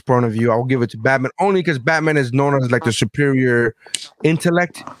comics point of view, I will give it to Batman only because Batman is known as like the superior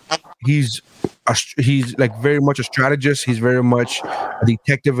intellect. He's like very much a strategist. He's very much a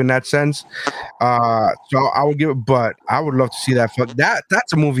detective in that sense. So I would give it, but I would love to see that.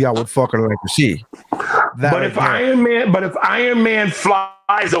 That's a movie I would fucking like to see. But if Iron Man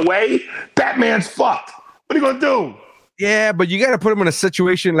flies away, Batman's fucked. What are you gonna do? Yeah, but you got to put him in a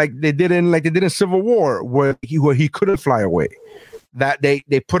situation like they did in Civil War, where he couldn't fly away. That they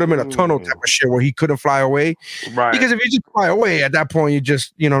put him in a tunnel type of shit where he couldn't fly away. Right. Because if you just fly away at that point, you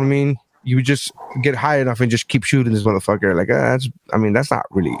just, you know what I mean? You just get high enough and just keep shooting this motherfucker. Like, that's not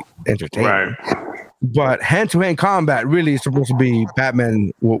really entertaining. Right. But hand-to-hand combat really is supposed to be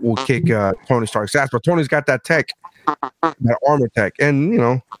Batman will kick Tony Stark's ass. But Tony's got that tech, that armor tech.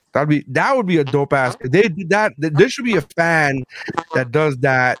 And, that would be a dope ass. If they did that, there should be a fan that does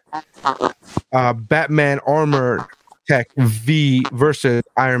that Batman armor tech V versus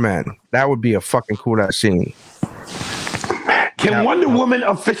Iron Man. That would be a fucking cool ass scene. Can Wonder Woman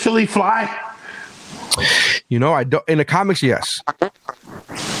officially fly? I don't in the comics, yes.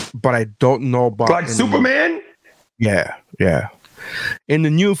 But I don't know about like Superman? Yeah. In the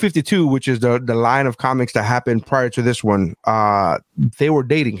New 52, which is the line of comics that happened prior to this one, they were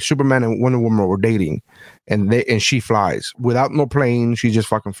dating. Superman and Wonder Woman were dating, and she flies without no plane. She just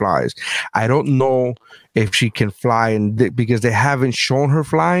fucking flies. I don't know if she can fly, because they haven't shown her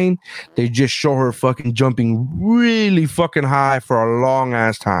flying. They just show her fucking jumping really fucking high for a long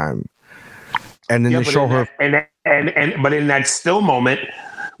ass time, and then they show her. But in that still moment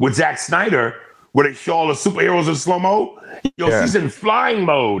with Zack Snyder, where they show all the superheroes in slow mo. She's in flying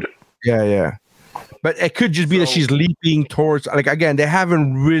mode. Yeah. But it could just be that she's leaping towards, like, again, they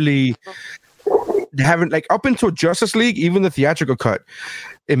haven't like up until Justice League, even the theatrical cut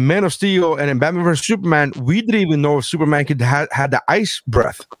in Man of Steel and in Batman vs Superman, we didn't even know if Superman could had the ice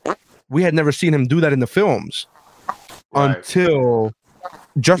breath. We had never seen him do that in the films until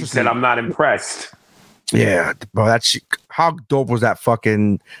Justice League. He said, "I'm not impressed." Yeah, bro, that's how dope was that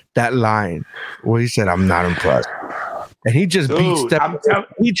line where he said, "I'm not impressed." And he just beat Steppenwolf.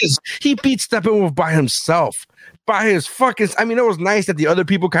 He beat Steppenwolf by himself. By his fucking. I mean, it was nice that the other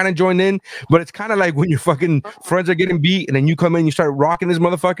people kind of joined in, but it's kind of like when your fucking friends are getting beat, and then you come in, you start rocking this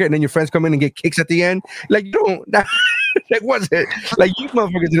motherfucker, and then your friends come in and get kicks at the end. Like, you don't. Like, what's it? Like, you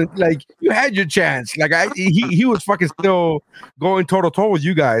motherfuckers didn't. Like, you had your chance. Like, he was fucking still going toe to toe with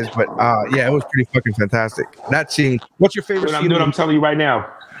you guys. But yeah, it was pretty fucking fantastic. That scene. What's your favorite scene? I'm telling you right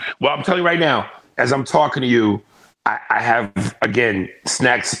now. Well, I'm telling you right now, as I'm talking to you. I have, again,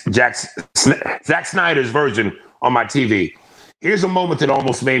 Zack Snyder's version on my TV. Here's a moment that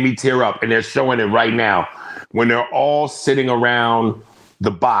almost made me tear up, and they're showing it right now when they're all sitting around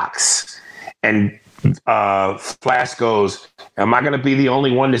the box, and Flash goes, "Am I going to be the only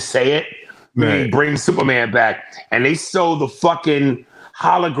one to say it?" Right. He brings Superman back, and they show the fucking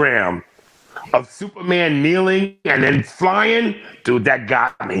hologram of Superman kneeling and then flying, dude, that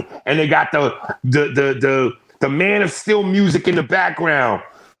got me. And they got the Man of Steel music in the background.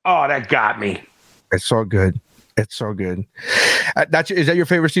 Oh, that got me. It's so good. It's so good. Is that your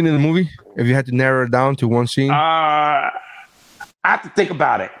favorite scene in the movie? If you had to narrow it down to one scene? I have to think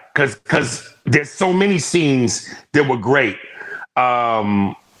about it because there's so many scenes that were great.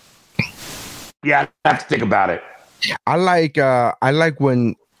 Yeah, I have to think about it. I like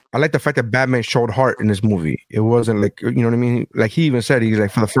the fact that Batman showed heart in this movie. It wasn't like, you know what I mean? Like he even said, he's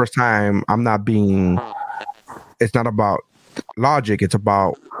like, for the first time, it's not about logic, it's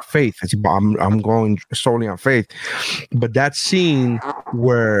about faith. It's about I'm going solely on faith. But that scene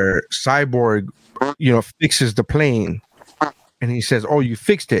where Cyborg, fixes the plane and he says, "Oh, you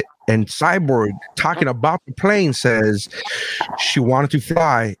fixed it." And Cyborg, talking about the plane, says she wanted to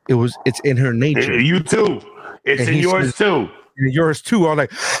fly. It's in her nature. You too. It's in yours too. And yours too. I'm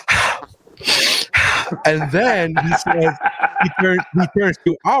like, and then he says, he turns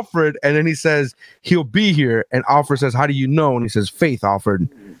to Alfred, and then he says, "He'll be here." And Alfred says, "How do you know?" And he says, "Faith, Alfred,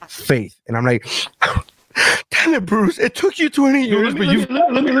 faith." And I'm like, damn it, Bruce, it took you 20 years,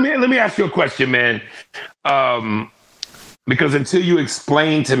 let me ask you a question, man. Because until you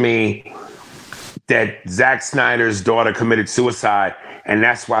explain to me that Zack Snyder's daughter committed suicide, and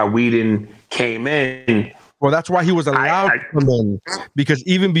that's why Whedon came in. Well, that's why he was allowed to come in, because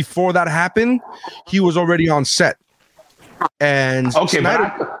even before that happened, he was already on set. And okay,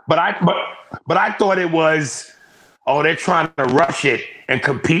 Snyder, but I thought it was, they're trying to rush it and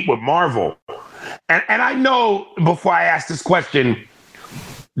compete with Marvel. And I know before I ask this question,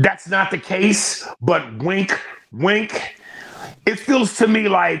 that's not the case, but wink, wink. It feels to me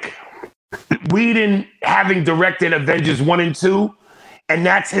like Whedon having directed Avengers 1 and 2, and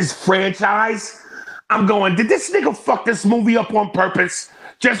that's his franchise. I'm going, did this nigga fuck this movie up on purpose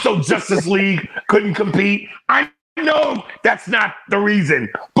just so Justice League couldn't compete? I know that's not the reason,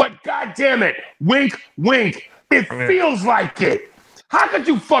 but God damn it, wink, wink. It feels like it. How could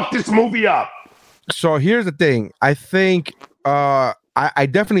you fuck this movie up? So here's the thing. I think I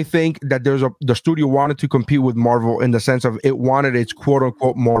definitely think that the studio wanted to compete with Marvel in the sense of it wanted its quote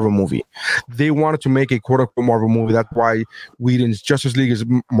unquote Marvel movie. They wanted to make a quote unquote Marvel movie. That's why Whedon's Justice League is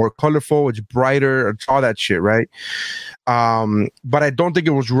more colorful, it's brighter, it's all that shit, right? But I don't think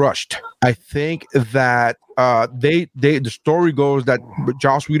it was rushed. I think that the story goes that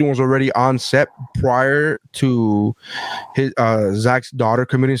Joss Whedon was already on set prior to his Zach's daughter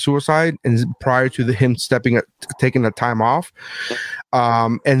committing suicide and prior to him taking the time off.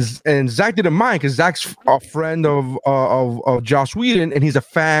 And Zach didn't mind because Zach's a friend of Joss Whedon and he's a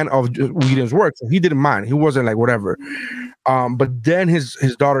fan of Whedon's work, so he didn't mind. He wasn't like whatever. But then his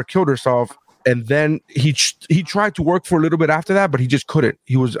daughter killed herself. And then he tried to work for a little bit after that, but he just couldn't.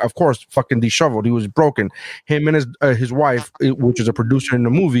 He was, of course, fucking disheveled. He was broken. Him and his wife, which is a producer in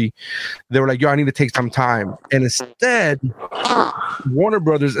the movie, they were like, "Yo, I need to take some time." And instead, Warner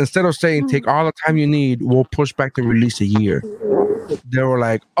Brothers, instead of saying take all the time you need, we'll push back the release a year. They were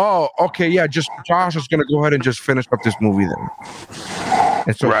like, "Oh, okay, yeah, just Josh is gonna go ahead and just finish up this movie then."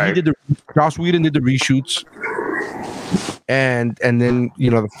 And so Joss Whedon did the reshoots. And then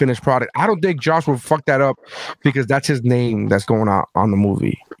the finished product. I don't think Josh will fuck that up because that's his name that's going on the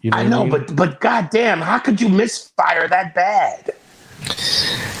movie. You know I know, but goddamn, how could you misfire that bad?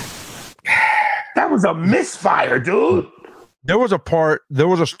 That was a misfire, dude. There was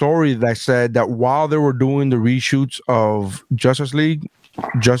a story that said that while they were doing the reshoots of Justice League,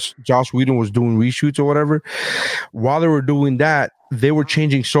 Joss Whedon was doing reshoots or whatever. While they were doing that, they were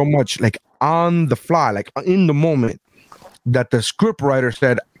changing so much, like on the fly, like in the moment, that the script writer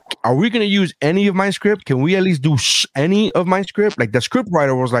said, "Are we going to use any of my script? Can we at least do any of my script?" Like the script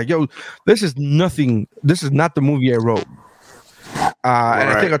writer was like, "Yo, this is nothing. This is not the movie I wrote." And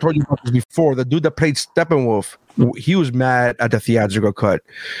I think I told you about this before. The dude that played Steppenwolf, he was mad at the theatrical cut.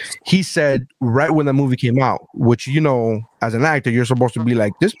 He said right when the movie came out, which, as an actor, you're supposed to be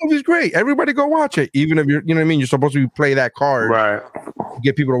like, "This movie's great. Everybody go watch it." Even if you're, you're supposed to play that card. Right.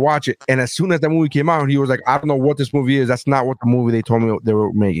 Get people to watch it. And as soon as that movie came out, he was like, "I don't know what this movie is. That's not what the movie they told me they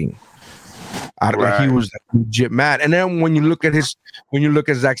were making." He was legit mad. And then when you look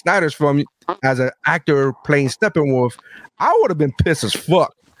at Zack Snyder's film as an actor playing Steppenwolf, I would have been pissed as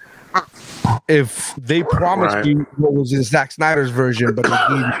fuck if they promised me what was in Zack Snyder's version, but they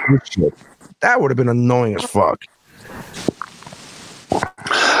gave me shit. That would have been annoying as fuck.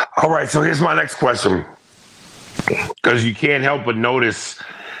 All right, so here's my next question. Because you can't help but notice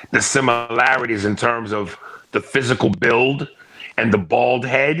the similarities in terms of the physical build and the bald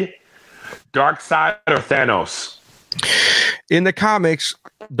head. Darkseid or Thanos? in the comics,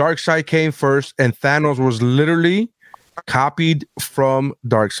 Darkseid came first, and Thanos was literally copied from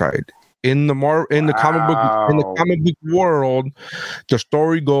Darkseid. In the comic book world, the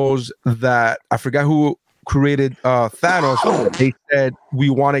story goes that I forgot who created Thanos. They said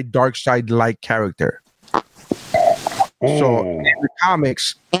we want a Darkseid-like character. So in the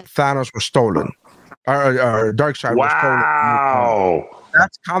comics, Thanos was stolen. Or Darkseid was stolen. Wow.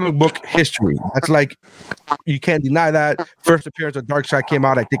 That's comic book history. That's like, you can't deny that. First appearance of Darkseid came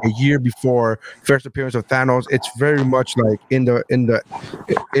out, I think, a year before first appearance of Thanos. It's very much like in the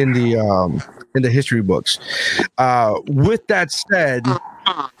history books. With that said,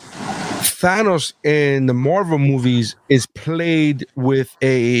 Thanos in the Marvel movies is played with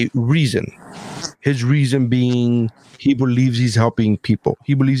a reason. His reason being he believes he's helping people.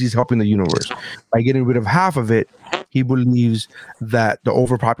 He believes he's helping the universe. By getting rid of half of it, he believes that the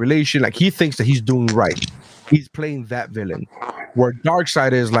overpopulation, like he thinks that he's doing right. He's playing that villain. Where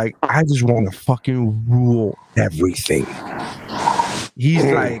Darkseid is like, I just want to fucking rule everything. He's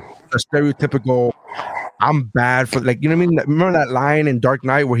like a stereotypical, I'm bad for, like, you know what I mean? Remember that line in Dark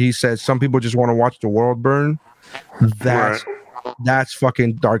Knight where he says some people just want to watch the world burn? That's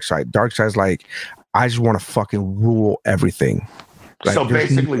fucking Darkseid. Darkseid's like, I just want to fucking rule everything. Like, so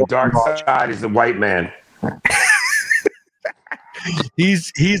basically, Darkseid is the white man.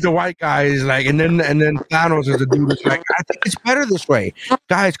 He's the white guy. He's like, and then Thanos is the dude that's like, I think it's better this way,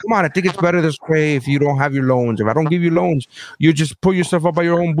 guys. Come on, I think it's better this way. If you don't have your loans, if I don't give you loans, you just pull yourself up by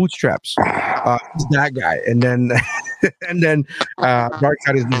your own bootstraps. He's that guy, and then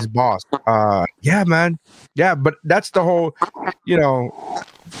Darkseid is his boss. Yeah, man. Yeah, but that's the whole. You know,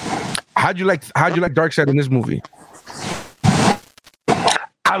 how'd you like Darkseid in this movie?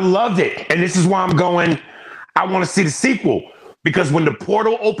 I loved it, and this is why I'm going. I want to see the sequel. Because when the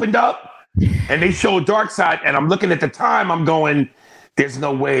portal opened up and they showed Darkseid, and I'm looking at the time, I'm going, there's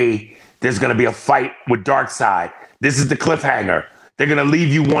no way there's going to be a fight with Darkseid. This is the cliffhanger. They're going to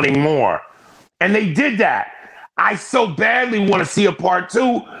leave you wanting more. And they did that. I so badly want to see a part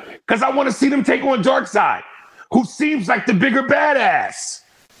 2 because I want to see them take on Darkseid, who seems like the bigger badass.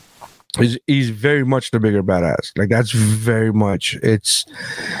 He's very much the bigger badass. Like, that's very much. It's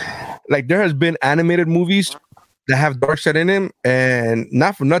like there has been animated movies that have Darkseid in him, and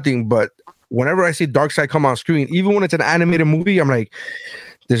not for nothing, but whenever I see Darkseid come on screen, even when it's an animated movie, I'm like,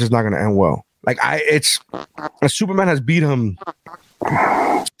 this is not going to end well. Like, Superman has beat him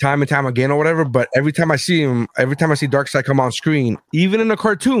time and time again or whatever, but every time I see Darkseid come on screen, even in a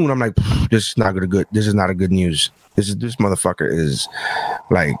cartoon, I'm like, this is not good. This is not a good news. This motherfucker is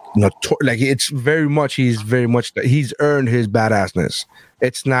like, like it's very much. He's earned his badassness.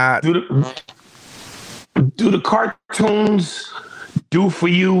 It's not. Do the cartoons do for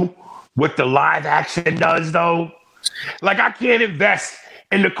you what the live action does, though? Like, I can't invest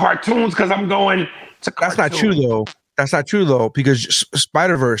in the cartoons because I'm going, it's a cartoon. That's not true, though. That's not true, though, because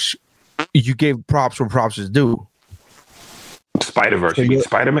Spider-Verse, you gave props where props is due. Spider-Verse? You mean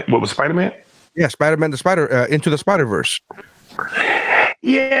Spider-Man? What was Spider-Man? Yeah, Spider-Man, Into the Spider-Verse.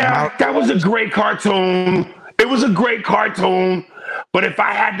 Yeah, that was a great cartoon. It was a great cartoon. But if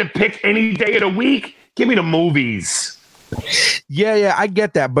I had to pick any day of the week, give me the movies. Yeah, I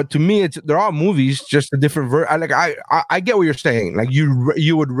get that, but to me, they're all movies, just a different I get what you're saying. Like,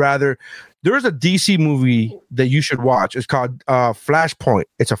 you would rather. There is a DC movie that you should watch. It's called Flashpoint.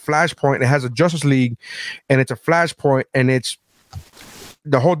 It's a Flashpoint. It has a Justice League, and it's a Flashpoint, and it's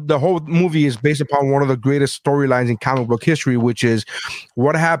the whole movie is based upon one of the greatest storylines in comic book history, which is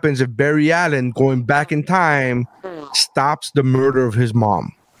what happens if Barry Allen, going back in time, stops the murder of his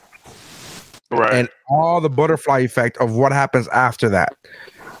mom. Right. And all the butterfly effect of what happens after that.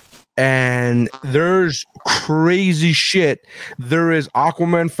 And there's crazy shit. There is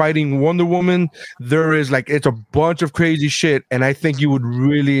Aquaman fighting Wonder Woman. There is it's a bunch of crazy shit. And I think you would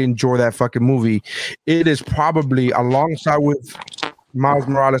really enjoy that fucking movie. It is probably, alongside with Miles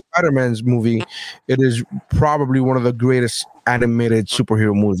Morales Spider-Man's movie, it is probably one of the greatest animated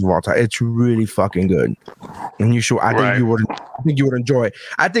superhero movies of all time. It's really fucking good, and you should. I think you would enjoy it.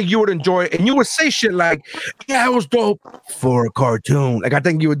 I think you would enjoy it, and you would say shit like, "Yeah, it was dope for a cartoon." Like, I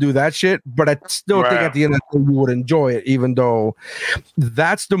think you would do that shit, but I still think at the end of the day you would enjoy it, even though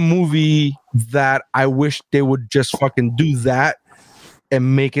that's the movie that I wish they would just fucking do that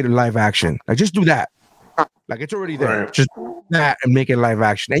and make it live action. Like, just do that. Like, it's already there. Just do that and make it live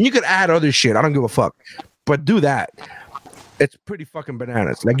action. And you could add other shit. I don't give a fuck. But do that. It's pretty fucking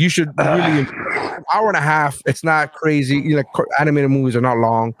bananas. Like, you should really an hour and a half. It's not crazy. Animated movies are not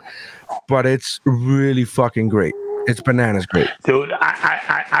long, but it's really fucking great. It's bananas great. Dude,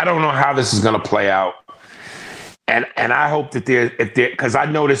 I don't know how this is gonna play out. And I hope that because I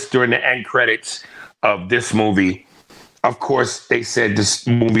noticed during the end credits of this movie, of course, they said this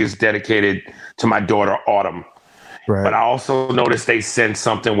movie is dedicated to my daughter, Autumn. Right. But I also noticed they sent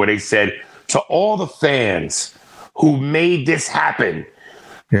something where they said, to all the fans who made this happen,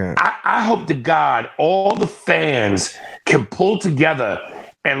 I hope to God all the fans can pull together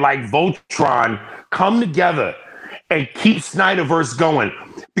and like Voltron come together and keep Snyderverse going.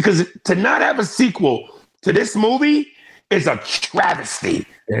 Because to not have a sequel to this movie is a travesty.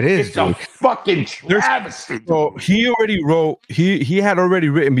 It is, it's a fucking travesty. So he already wrote, he had already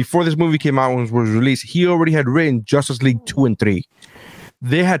written, before this movie came out and was released, he already had written Justice League 2 and 3.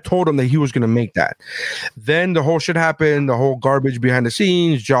 They had told him that he was going to make that. Then the whole shit happened, the whole garbage behind the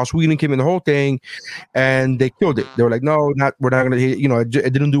scenes, Joss Whedon came in the whole thing, and they killed it. They were like, no, we're not going to,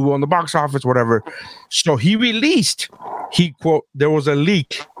 it didn't do well in the box office, whatever. So he released, there was a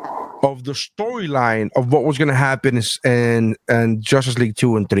leak of the storyline of what was going to happen in Justice League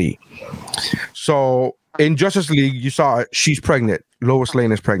 2 and 3. So in Justice League, you saw she's pregnant. Lois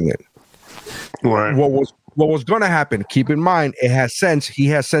Lane is pregnant. Right. What was going to happen, keep in mind, he has since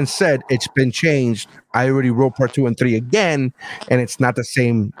said it's been changed. I already wrote part 2 and 3 again, and it's not the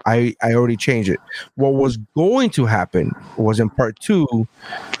same. I already changed it. What was going to happen was in part 2,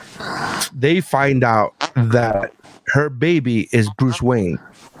 they find out that her baby is Bruce Wayne.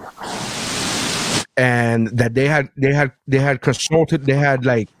 And that they had consulted, they had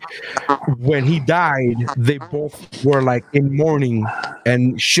like, when he died, they both were like in mourning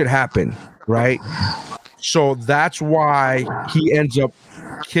and shit happened, right? So that's why he ends up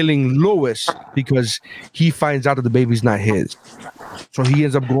killing Lois, because he finds out that the baby's not his. So he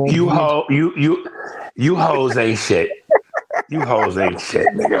ends up going. You hoes ain't shit. You hoes ain't shit,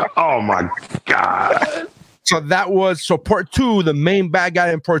 nigga. Oh my God. So part 2, the main bad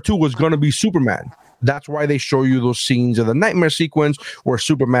guy in part 2 was going to be Superman. That's why they show you those scenes of the nightmare sequence where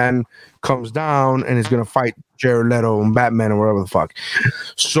Superman comes down and is going to fight Jared Leto and Batman or whatever the fuck.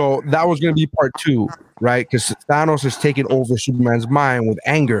 So that was going to be part 2, right? Because Thanos is taking over Superman's mind with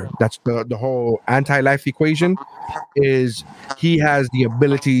anger. That's the whole anti-life equation, is he has the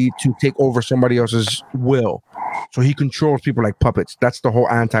ability to take over somebody else's will. So he controls people like puppets. That's the whole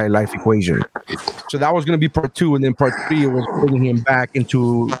anti-life equation. So that was going to be part 2. And then part 3 was bringing him back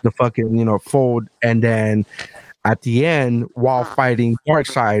into the fucking, fold. And then at the end, while fighting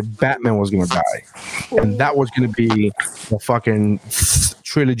Darkseid, Batman was going to die. And that was going to be the fucking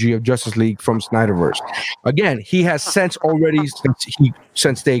trilogy of Justice League from Snyderverse. Again, he has since already,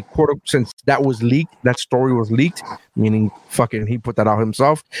 since that was leaked, that story was leaked, meaning fucking he put that out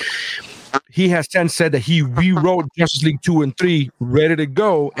himself. He has since said that he rewrote Justice League 2 and 3 ready to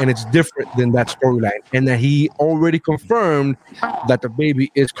go, and it's different than that storyline, and that he already confirmed that the baby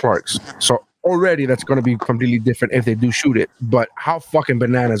is Clark's. So already that's going to be completely different if they do shoot it. But how fucking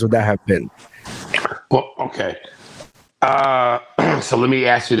bananas would that have been? Well, okay. So let me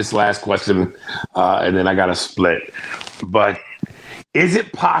ask you this last question, and then I got to split. But is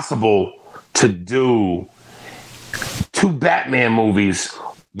it possible to do 2 Batman movies,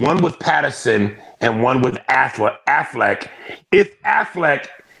 one with Pattinson and one with Affleck, if Affleck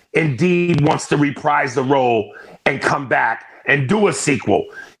indeed wants to reprise the role and come back and do a sequel?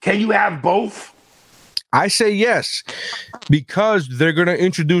 Can you have both? I say yes, because they're going to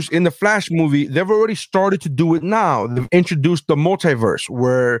introduce in the Flash movie, they've already started to do it now. They've introduced the multiverse,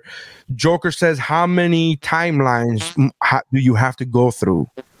 where Joker says, how many timelines do you have to go through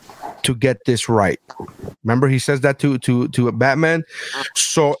to get this right? Remember, he says that to Batman.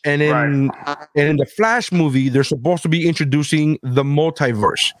 So, and in the Flash movie, they're supposed to be introducing the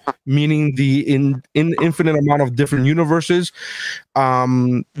multiverse, meaning the infinite amount of different universes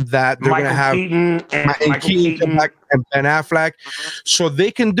that they're going to have. Michael Keaton and Ben Affleck, so they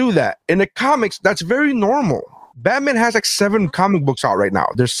can do that. In the comics, that's very normal. Batman has like 7 comic books out right now.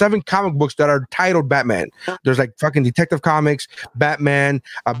 There's 7 comic books that are titled Batman. There's like fucking Detective Comics, Batman,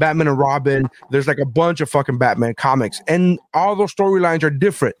 Batman and Robin. There's like a bunch of fucking Batman comics, and all those storylines are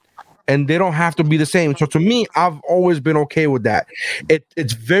different, and they don't have to be the same. So to me, I've always been okay with that.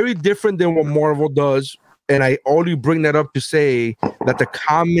 It's very different than what Marvel does. And I only bring that up to say that the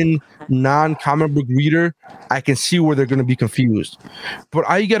common non-comic book reader, I can see where they're going to be confused. But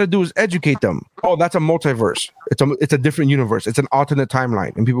all you got to do is educate them. Oh, that's a multiverse. It's a different universe. It's an alternate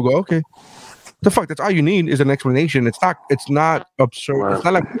timeline. And people go, okay. The fuck, that's all you need is an explanation. It's not absurd. It's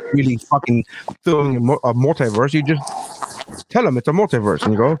not like really fucking filling a multiverse. You just tell them it's a multiverse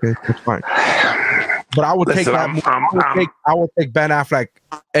and you go, okay, that's fine. But I would take that. I would take Ben Affleck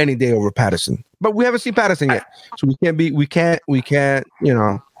any day over Pattinson. But we haven't seen Pattinson yet, so we can't.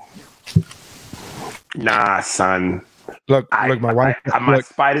 Nah, son. Look, my wife. My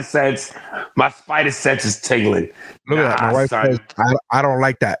spider sense is tingling. Look at that. My wife says, I don't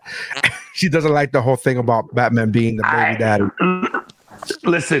like that. She doesn't like the whole thing about Batman being the baby daddy.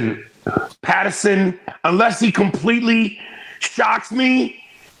 Listen, Patterson, unless he completely shocks me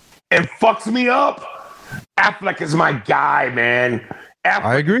and fucks me up, Affleck is my guy, man. Affleck,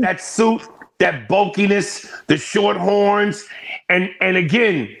 I agree. That suit, that bulkiness, the short horns, and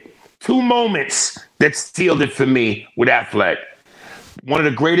again, 2 moments that sealed it for me with Affleck. One of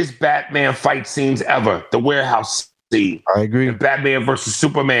the greatest Batman fight scenes ever, the warehouse scene. I agree. The Batman versus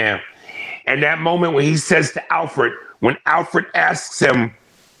Superman. And that moment when he says to Alfred, when Alfred asks him,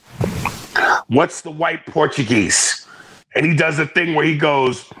 what's the white Portuguese? And he does a thing where he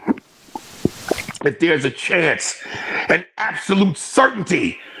goes, if there's a chance, an absolute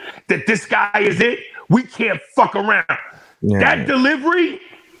certainty that this guy is it, we can't fuck around. Yeah. That delivery,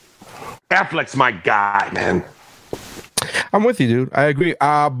 Affleck's my guy, man. I'm with you, dude. I agree.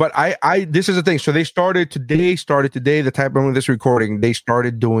 But I this is the thing. So they started today, the time of this recording, they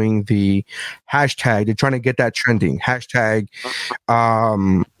started doing the hashtag. They're trying to get that trending. Hashtag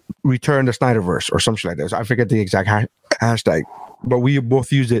return the Snyderverse or something like that. I forget the exact hashtag, but we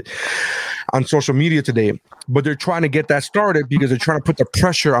both use it on social media today. But they're trying to get that started because they're trying to put the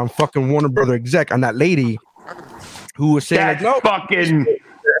pressure on fucking Warner Brother exec, on that lady who was saying, That like, no, fucking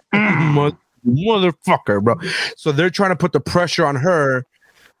motherfucker, bro. So they're trying to put the pressure on her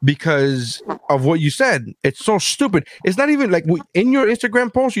because of what you said. It's so stupid. It's not even like in your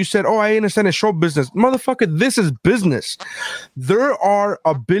Instagram post, you said, oh, I understand it's show business. Motherfucker, this is business. There are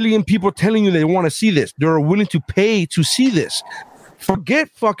a billion people telling you they want to see this. They're willing to pay to see this. Forget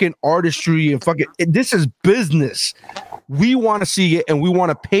fucking artistry and fucking, this is business. We want to see it and we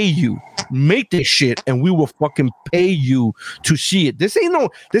want to pay you. Make this shit and we will fucking pay you to see it. This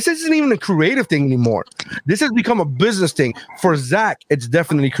isn't even a creative thing anymore. This has become a business thing. For Zach, it's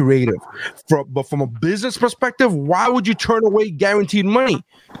definitely creative. But from a business perspective, why would you turn away guaranteed money?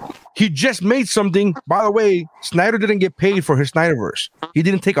 He just made something. By the way, Snyder didn't get paid for his Snyderverse. He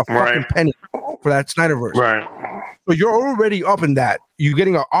didn't take a fucking penny for that Snyderverse. Right. So you're already up in that. You're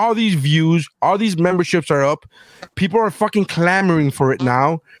getting all these views, all these memberships are up. People are fucking clamoring for it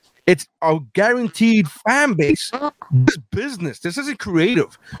now. It's a guaranteed fan base. This business. This isn't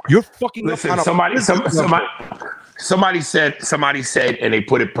creative. You're fucking. Listen, somebody said, and they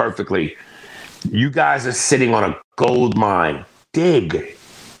put it perfectly. You guys are sitting on a gold mine. Dig.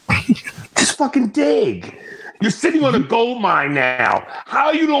 Just fucking dig. You're sitting on a gold mine now.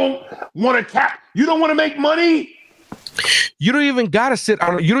 How you don't want to you don't want to make money? You don't even gotta sit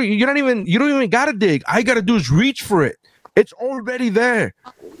on. You don't even gotta dig. All you gotta do is reach for it. It's already there.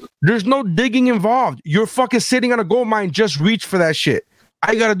 There's no digging involved. You're fucking sitting on a gold mine. Just reach for that shit.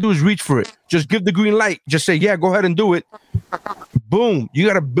 All you gotta do is reach for it. Just give the green light. Just say, yeah, go ahead and do it. Boom. You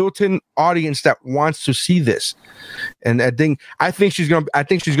got a built-in audience that wants to see this. And I think she's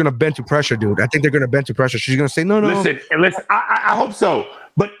gonna bend to pressure, dude. I think they're gonna bend to pressure. She's gonna say, no. Listen, I hope so.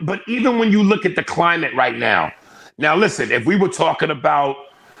 But even when you look at the climate right now, listen, if we were talking about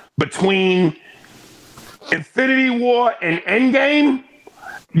between Infinity War and Endgame,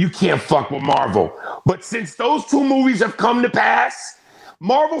 you can't fuck with Marvel. But since those 2 movies have come to pass,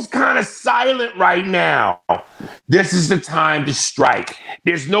 Marvel's kind of silent right now. This is the time to strike.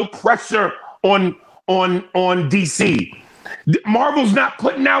 There's no pressure on DC. Marvel's not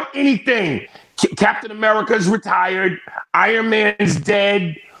putting out anything. Captain America's retired. Iron Man's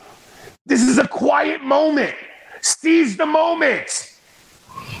dead. This is a quiet moment. Seize the moment.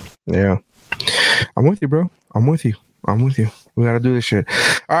 Yeah. I'm with you, bro. I'm with you. We gotta do this shit.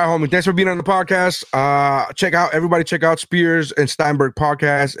 All right, homie. Thanks for being on the podcast. Everybody check out Spears and Steinberg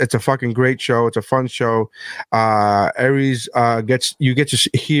podcast. It's a fucking great show. It's a fun show. Aries you get to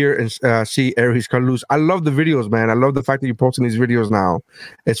hear and see Aries Carlos. I love the videos, man. I love the fact that you're posting these videos now.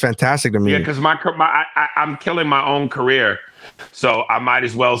 It's fantastic to me. Yeah, because I'm killing my own career, so I might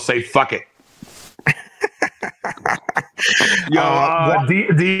as well say fuck it. Yo,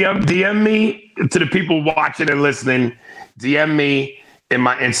 DM me to the people watching and listening. DM me in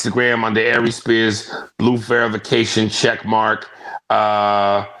my Instagram under Aries Spears, blue verification check mark,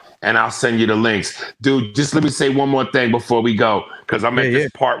 and I'll send you the links. Dude, just let me say one more thing before we go, because I'm at this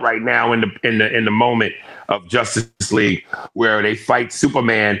part right now in the moment of Justice League where they fight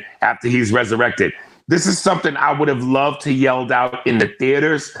Superman after he's resurrected. This is something I would have loved to yelled out in the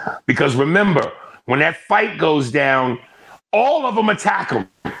theaters, because remember, when that fight goes down, all of them attack him.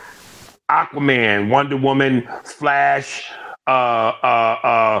 Aquaman, Wonder Woman, Flash,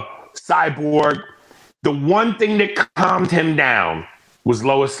 Cyborg. The one thing that calmed him down was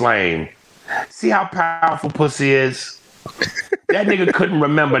Lois Lane. See how powerful pussy is? That nigga couldn't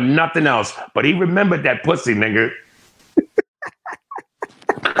remember nothing else, but he remembered that pussy, nigga.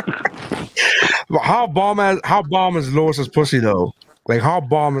 How bomb is Lois's pussy though? Like how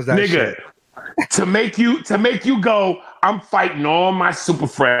bomb is that Nigga, shit? to make you go, I'm fighting all my super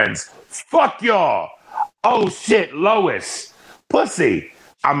friends. Fuck y'all. Oh shit, Lois. Pussy.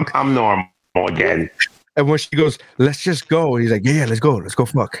 I'm normal again. And when she goes, let's just go. And he's like, yeah, let's go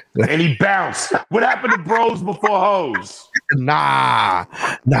fuck. And he bounced. What happened to bros before hoes? Nah,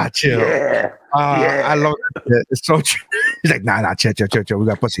 chill. Yeah. I love that. It's so true. He's like, nah, chill. We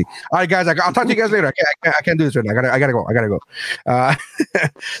got pussy. All right, guys, I'll talk to you guys later. I can't do this right now. I gotta go.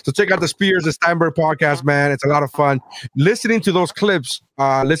 So check out the Spears and Steinberg podcast, man. It's a lot of fun. Listening to those clips,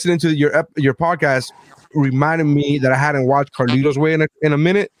 listening to your podcast reminded me that I hadn't watched Carlito's Way in a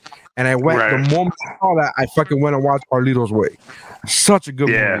minute. And I went, the moment I saw that, I fucking went and watched Carlito's Way. Such a good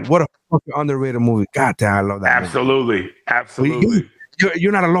movie. What a fucking underrated movie. God damn, I love that movie. Absolutely.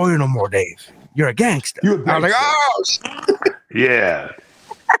 You're not a lawyer no more, Dave. You're a gangster. I was like, oh, yeah.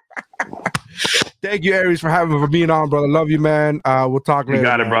 Thank you, Aries, for being on, brother. Love you, man. We'll talk later. You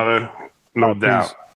got it, brother. No doubt.